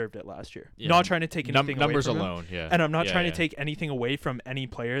deserved it last year. Yeah. Not trying to take anything Numbers away from him. alone, yeah. And I'm not Yeah, trying yeah. to take anything away from any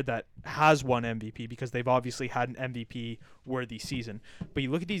player that has won MVP because they've obviously had an MVP worthy season. But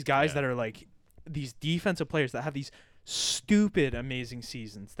you look at these guys Yeah. that are like these defensive players that have these stupid amazing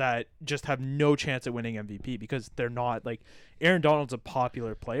seasons that just have no chance at winning MVP because they're not like Aaron Donald's a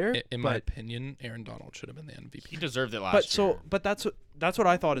popular player. In my but, opinion, Aaron Donald should have been the MVP. He deserved it last but year. so but that's what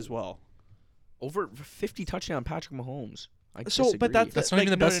I thought as well. Over 50 touchdown Patrick Mahomes. I So, disagree. but that's That's not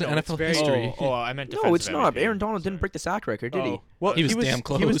even the best in it's NFL very- history. Oh, I meant no, it's defensive not. MVP. Aaron Donald Sorry. didn't break the sack record, did he? Oh, well, He was damn He was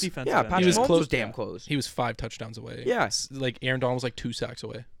close. defensive. Yeah, end. Patrick was Mahomes close, was damn yeah. close. He was 5 touchdowns away. Yeah. Like Aaron Donald was like 2 sacks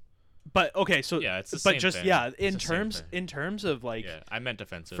away. But okay, so Yeah, it's the but same just thing. yeah, It's in the same terms thing. in terms of like Yeah, I meant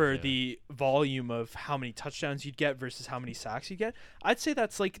defensive. for yeah. the volume of how many touchdowns you'd get versus how many sacks you get, I'd say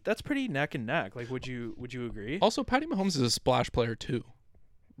that's pretty neck and neck. Like, would you agree? Also, Patty Mahomes is a splash player too.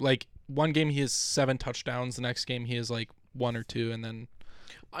 Like one game he has 7 touchdowns, the next game he has like 1 or 2, and then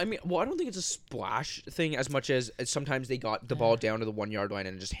I mean, well, I don't think it's a splash thing as much as sometimes they got the ball down to the 1 yard line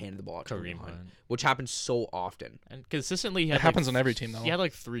and just handed the ball to Kareem Hunt, Hunt. which happens so often. And consistently, he it had happens like, on every team though. He had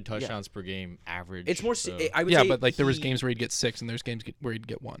like 3 touchdowns per game average. It's more. so I would Yeah, say but like there was he- games where he'd get 6, and there's games where he'd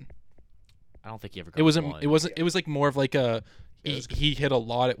get 1. I don't think he ever got It wasn't. one. It wasn't. It was like more of like a. Yeah, it was He hit a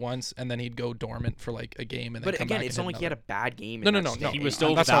lot at once, and then he'd go dormant for like a game, and then But come again, back it's and not hit like he had a another. bad game. No, in no, that no, no. stint. He was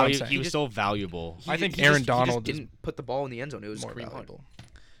still That's what I'm valuable. saying. He was still valuable. I think he Aaron just Donald is didn't put the ball in the end zone. It was more Kareem Hunt. valuable.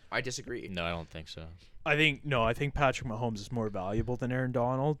 I disagree. No, I don't think so. I think Patrick Mahomes is more valuable than Aaron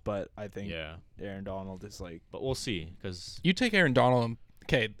Donald, but I think Yeah, Aaron Donald is like but we'll see because You take Aaron Donald.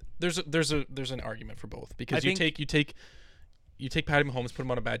 Okay, there's an argument for both because I you think- take Patty Mahomes, put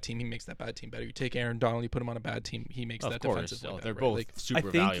him on a bad team, he makes that bad team better. You take Aaron Donald, you put him on a bad team, he makes of that course defensive win they're better, right? both Like, super I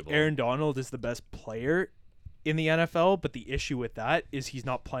think valuable. Aaron Donald is the best player in the NFL, but the issue with that is he's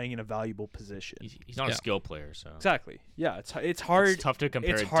not playing in a valuable position. He's not Yeah. a skill player, so Exactly. Yeah, it's hard. It's tough to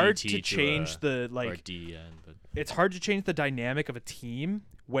compare. It's a hard DT to change a, the or a like. D end, but It's hard to change the dynamic of a team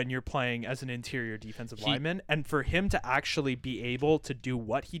when you're playing as an interior defensive lineman, and for him to actually be able to do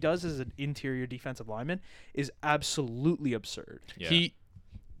what he does as an interior defensive lineman is absolutely absurd. yeah.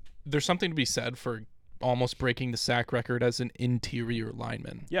 There's something to be said for almost breaking the sack record as an interior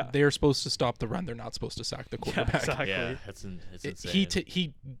lineman. Yeah. They are supposed to stop the run. They're not supposed to sack the Yeah, quarterback. exactly. yeah, it's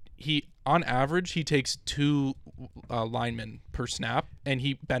insane. He on average he takes 2 linemen per snap, and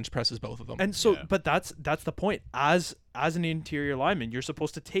he bench presses both of them. And so, Yeah. but that's the point. As an interior lineman, you're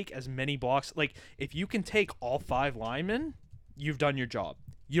supposed to take as many blocks. Like if you can take all 5 linemen, you've done your job.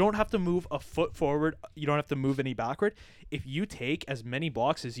 You don't have to move a foot forward. You don't have to move any backward. If you take as many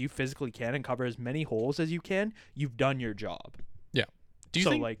blocks as you physically can and cover as many holes as you can, you've done your job. do you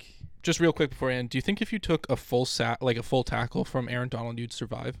so think, like, just real quick beforehand, do you think if you took a full tackle from Aaron Donald, you'd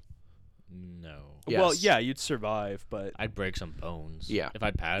survive? no. well, Yes. yeah, you'd survive, but I'd break some bones. Yeah. if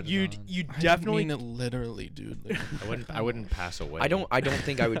I'd pads you'd on. you I definitely. mean it literally, dude. Like, I wouldn't pass away. I don't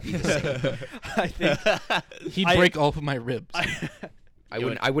think I would be the same. I think he'd I- break all of my ribs.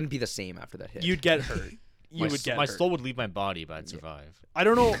 I wouldn't be the same after that hit. you'd get hurt. You my, would get my hurt. soul would leave my body, but I'd survive. I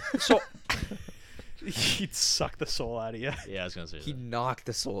don't know. So he'd suck the soul out of you. Yeah, I was gonna say He'd that. knock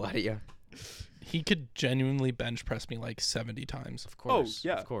the soul out of you. He could genuinely bench press me like 70 times. Of course.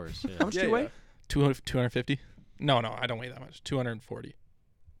 yeah. Of course. Yeah. How much do you weigh? 250? No, I don't weigh that much. 240.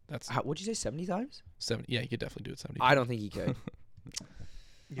 That's What'd you say? 70 times? 70. Yeah, he could definitely do it 70. I don't think he could.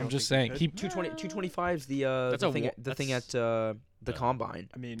 You I'm don't just think you saying. could? 220, 225 is the That's the a thing wa- at the thing that's- at the yeah. combine,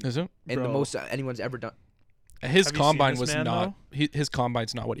 I mean, Is it? and the Bro. most anyone's ever done. His Have you seen combine this was man, not. His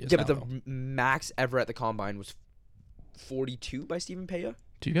combine's not what he is Yeah, now. but the though. max ever at the combine was 42 by Stephen Paya.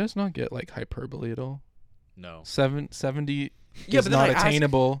 Do you guys not get like hyperbole at all? No. 70 Yeah, is but then not I asked-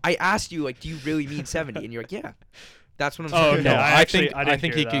 attainable. I asked you, like, do you really mean 70? And you're like, yeah. That's what I'm Oh, saying. okay. No, I I think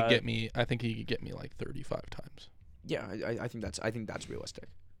didn't he hear could that. get me. I think he could get me like 35 times. Yeah, I think that's realistic.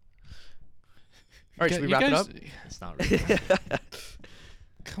 All right, should we You wrap guys- it It's not really.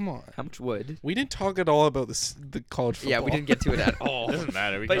 Come on. How much wood? We didn't talk at all about the college football. Yeah, we didn't get to it at all. It doesn't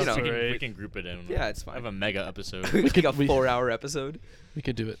matter. We But, can, you know. we can group it in. Yeah, it's Have fine. a mega episode. Like a we- 4-hour episode. We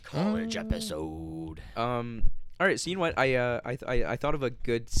could do it. College episode. All right, so you know what? I thought of a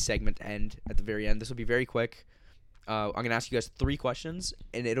good segment to end at the very end. This will be very quick. I'm gonna ask you guys 3 questions,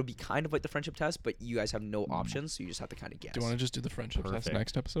 and it'll be kind of like the friendship test, but you guys have no options, so you just have to kind of guess. Do you want to just do the friendship test Perfect.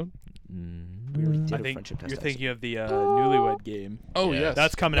 next episode? We already did I a think friendship test. you're episode. thinking of the Newlywed Game. Oh Yeah. yes.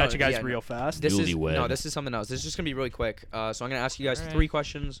 That's coming No, at you guys yeah, no. real fast. This is Newlywed. this is something else. This is just gonna be really quick. So I'm gonna ask you guys Alright. 3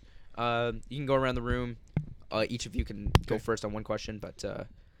 questions. You can go around the room. Each of you can go first on one question, but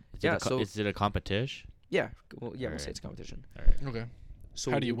yeah. So Is it a competition? yeah, well, yeah, we'll Alright. say it's a competition. All right. okay.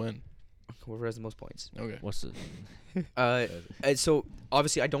 So How do you win? Whoever has the most points. Okay. What's it? And so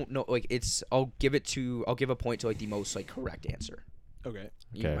obviously I don't know. Like I'll give a point to like the most like correct answer. Okay.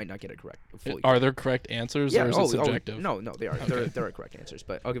 You Okay. might not get it correct fully. Are there correct answers or is it subjective? no, they are. Okay. There are correct answers,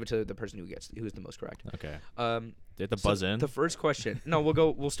 but I'll give it to the person who's the most correct. Okay. Um, Did the so buzz in? The first question. No,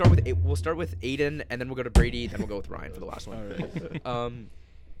 we'll start with Aiden, and then we'll go to Brady, then we'll go with Ryan for the last one. All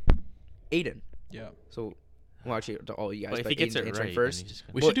right. Aiden. Yeah. So, well, actually, to all you guys, Well, if but he gets Aiden's it answering right, first. then he's just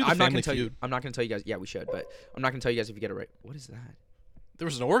gonna- We should do the I'm not Family gonna tell you. Feud. I'm not gonna tell you guys. Yeah, we should, but I'm not gonna tell you guys if you get it right. What is that? There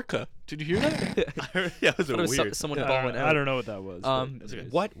was an orca. Did you hear that? yeah, it was Thought it was weird. someone I balling don't, out. I don't know what that was. but That's okay.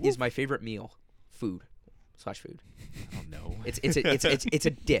 What is my favorite meal? Food. Food. I don't know. It's a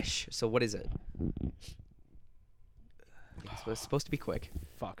dish. So what is it? It's supposed to be quick.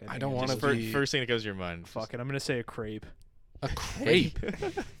 Fuck. I think don't I wanna just- Just be- first thing that goes to your mind. Fuck it. I'm gonna say a crepe. A crepe.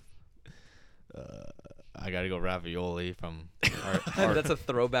 I gotta go ravioli from. That's a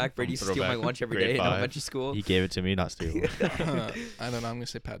throwback. Brady used to steal my throwback. lunch every Grade day in 5. elementary school. He gave it to me, not steal. I don't know. I'm gonna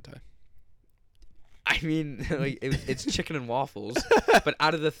say pad thai. I mean, like, it's chicken and waffles. But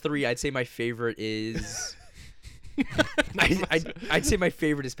out of the 3, I'd say my favorite is. I'd say my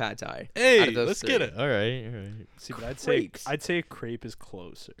favorite is pad thai. out Hey, of those let's 3. get it. All right. See, but Crepes. I'd say a crepe is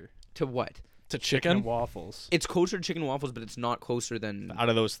closer. To what? To Chicken and chicken. waffles. It's closer to chicken and waffles, but it's not closer than. Out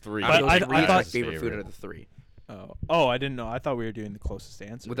of those 3, Out of I- those I 3, it's my thought- favorite food out of the 3. Oh, I didn't know. I thought we were doing the closest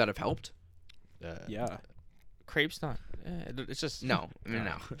answer. Would that have helped? Yeah. Crepe's not. It's just No. No.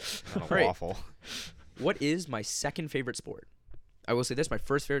 not a Right. waffle. What is my second favorite sport? I will say this: my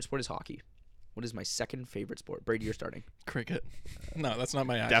first favorite sport is hockey. What is my second favorite sport? Brady, you're starting. Cricket. No, that's not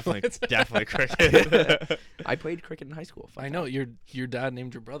my actual Definitely, answer. definitely cricket. I played cricket in high school. Fun I fact. know your dad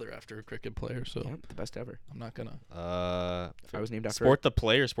named your brother after a cricket player, so Yep, the best ever. I'm not gonna. I was named after. Sport to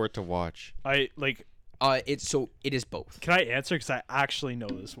play or sport to watch? I like. It is both. Can I answer? Because I actually know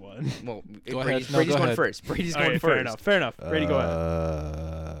this one. Well, Go Brady's, ahead. No, Brady's go going ahead. first. Brady's All going right, first. fair enough. Fair enough. Brady, go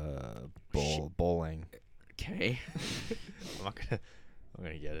ahead. Bowling. Okay. I'm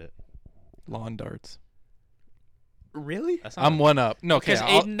gonna get it. Lawn darts. Really? That's I'm one up. No, okay. because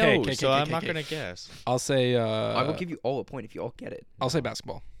I'll- Aiden okay, knows, okay, so okay, I'm not okay. gonna guess. I'll say. I will give you all a point if you all get it. I'll say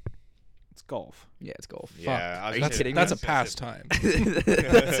basketball. It's golf. Yeah, it's golf. Yeah, I was Are you gonna say- kidding That's me? a pastime.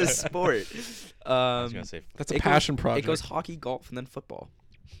 That's a sport. I was gonna say. That's a it goes- passion It project. goes hockey, golf, and then football.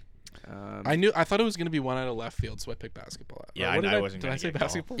 I thought it was gonna be one out of left field, so I picked basketball. Yeah, Or what I did wasn't Did I gonna say get golf.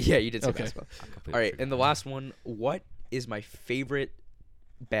 basketball? Yeah, you did say Okay. basketball. I completely All right, forgot. and the last one. What is my favorite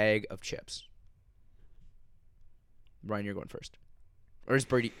bag of chips? Ryan, you're going first. Or is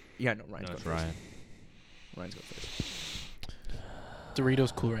Brady? Yeah, no, Ryan's No, going it's first. Ryan. Ryan's going first.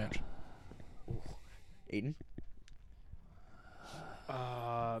 Doritos Cool Ranch. Aiden?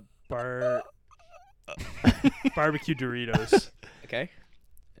 Barbecue Doritos. Okay.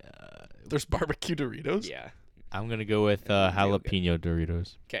 There's barbecue Doritos. Yeah. I'm gonna go with Real good. jalapeno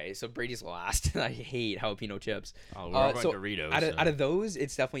Doritos. Okay, so Brady's last. I hate jalapeno chips. Oh, we're all going going so Doritos. Out of those,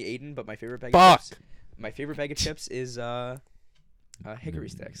 it's definitely Aiden, but my favorite bag Fuck. of chips. My favorite bag of chips is hickory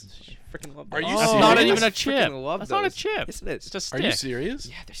sticks. Freaking love Are those. you That's serious? not I even a freaking chip. love That's not a those. chip. Yes, it is. It's a Are stick. you serious?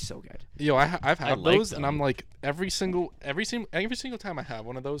 Yeah, they're so good. Yo, I've had like those, and them. I'm like every single time I have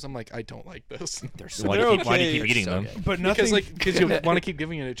one of those, I'm like I don't like this. They're so Why good. do you keep They're eating so them? good. But nothing. because you want to keep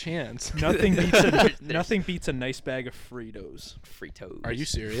giving it a chance. nothing beats a nothing beats a nice bag of Fritos. Fritos. Are you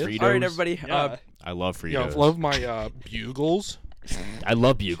serious? Fritos. All right, everybody. Yeah. I love Fritos. Yo, I love my Bugles. I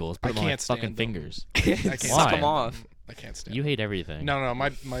love bugles. I Put them on my can't stand fucking them. fingers. I can't Suck them stand off. I can't stand. You hate everything. No, my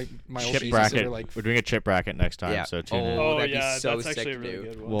old Chip pieces bracket. are like We're doing a chip bracket next time, Yeah. so tune in. Oh, Oh, that'd be yeah, so that's actually sick a really to do.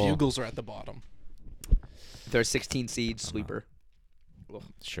 good one. Well, bugles are at the bottom. They're a 16 seed sweeper.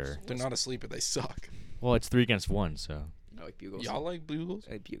 sure. They're not a sleeper. They suck. Well, it's 3 against 1, so. I like bugles. Y'all like bugles?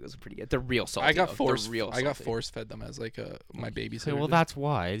 I think bugles are pretty good. They're real salty. I got though. force. They're real I got salty. force fed them as like my babysitter. Okay, well, did. that's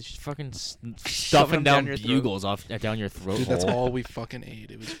why. It's just fucking Shoving stuffing them down down your throat. bugles off down your throat. Dude, that's hole. all we fucking ate.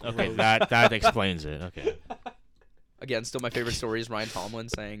 It was Okay, gross. that explains it. Okay. Again, still my favorite story is Ryan Tomlin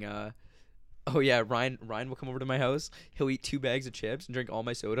saying, "Oh yeah, Ryan will come over to my house. He'll eat 2 bags of chips and drink all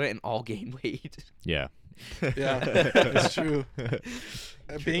my soda and all gain weight." Yeah. Yeah, it's true.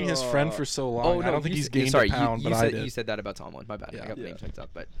 Being his friend for so long, I don't think he's gained a pound, but I did. You said that about Tomlin. My bad. Yeah. I got the Yeah. names mixed up.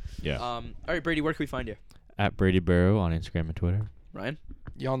 But Yeah. all right, Brady, where can we find you? At Brady Barrow on Instagram and Twitter. Ryan,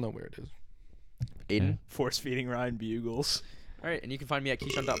 Y'all know where it is. Aiden. Force feeding Ryan Bugles. All right, and you can find me at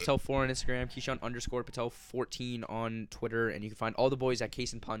Keyshawn.Patel4 on Instagram, Keyshawn_Patel14 on Twitter, and you can find all the boys at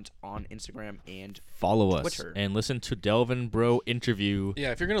Case and Punt on Instagram and Follow us Twitter. and listen to Delvin Bro interview. Yeah,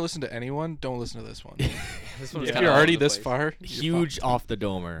 if you're gonna listen to anyone, don't listen to this one. this one was Yeah. If kinda you're all already over the this place. far, you're Huge fucked. off the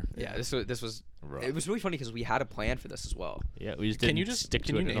domer. Yeah, this was. Rough. It was really funny because we had a plan for this as well. Yeah, we just Can didn't you just stick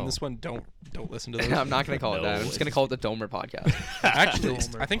can to you it at name all. this one? Don't listen to this. I'm not gonna call it that. I'm No, just gonna call it the Domer podcast. Actually,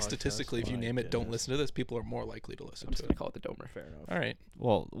 Domer I think podcast, statistically, if you my name it, don't goodness. listen to this. People are more likely to listen I'm just to gonna it. call it the Domer. Fair enough. All right.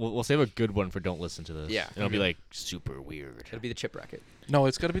 Well, we'll save a good one for don't listen to this. Yeah. It'll be Okay. like super weird. It'll be the chip racket. No,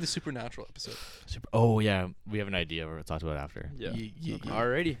 it's got to be the supernatural episode. Super. Oh yeah, we have an idea. We'll talk about it after. Yeah. Ye- ye- ye-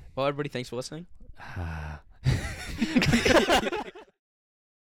 Alrighty. Well, everybody, thanks for listening.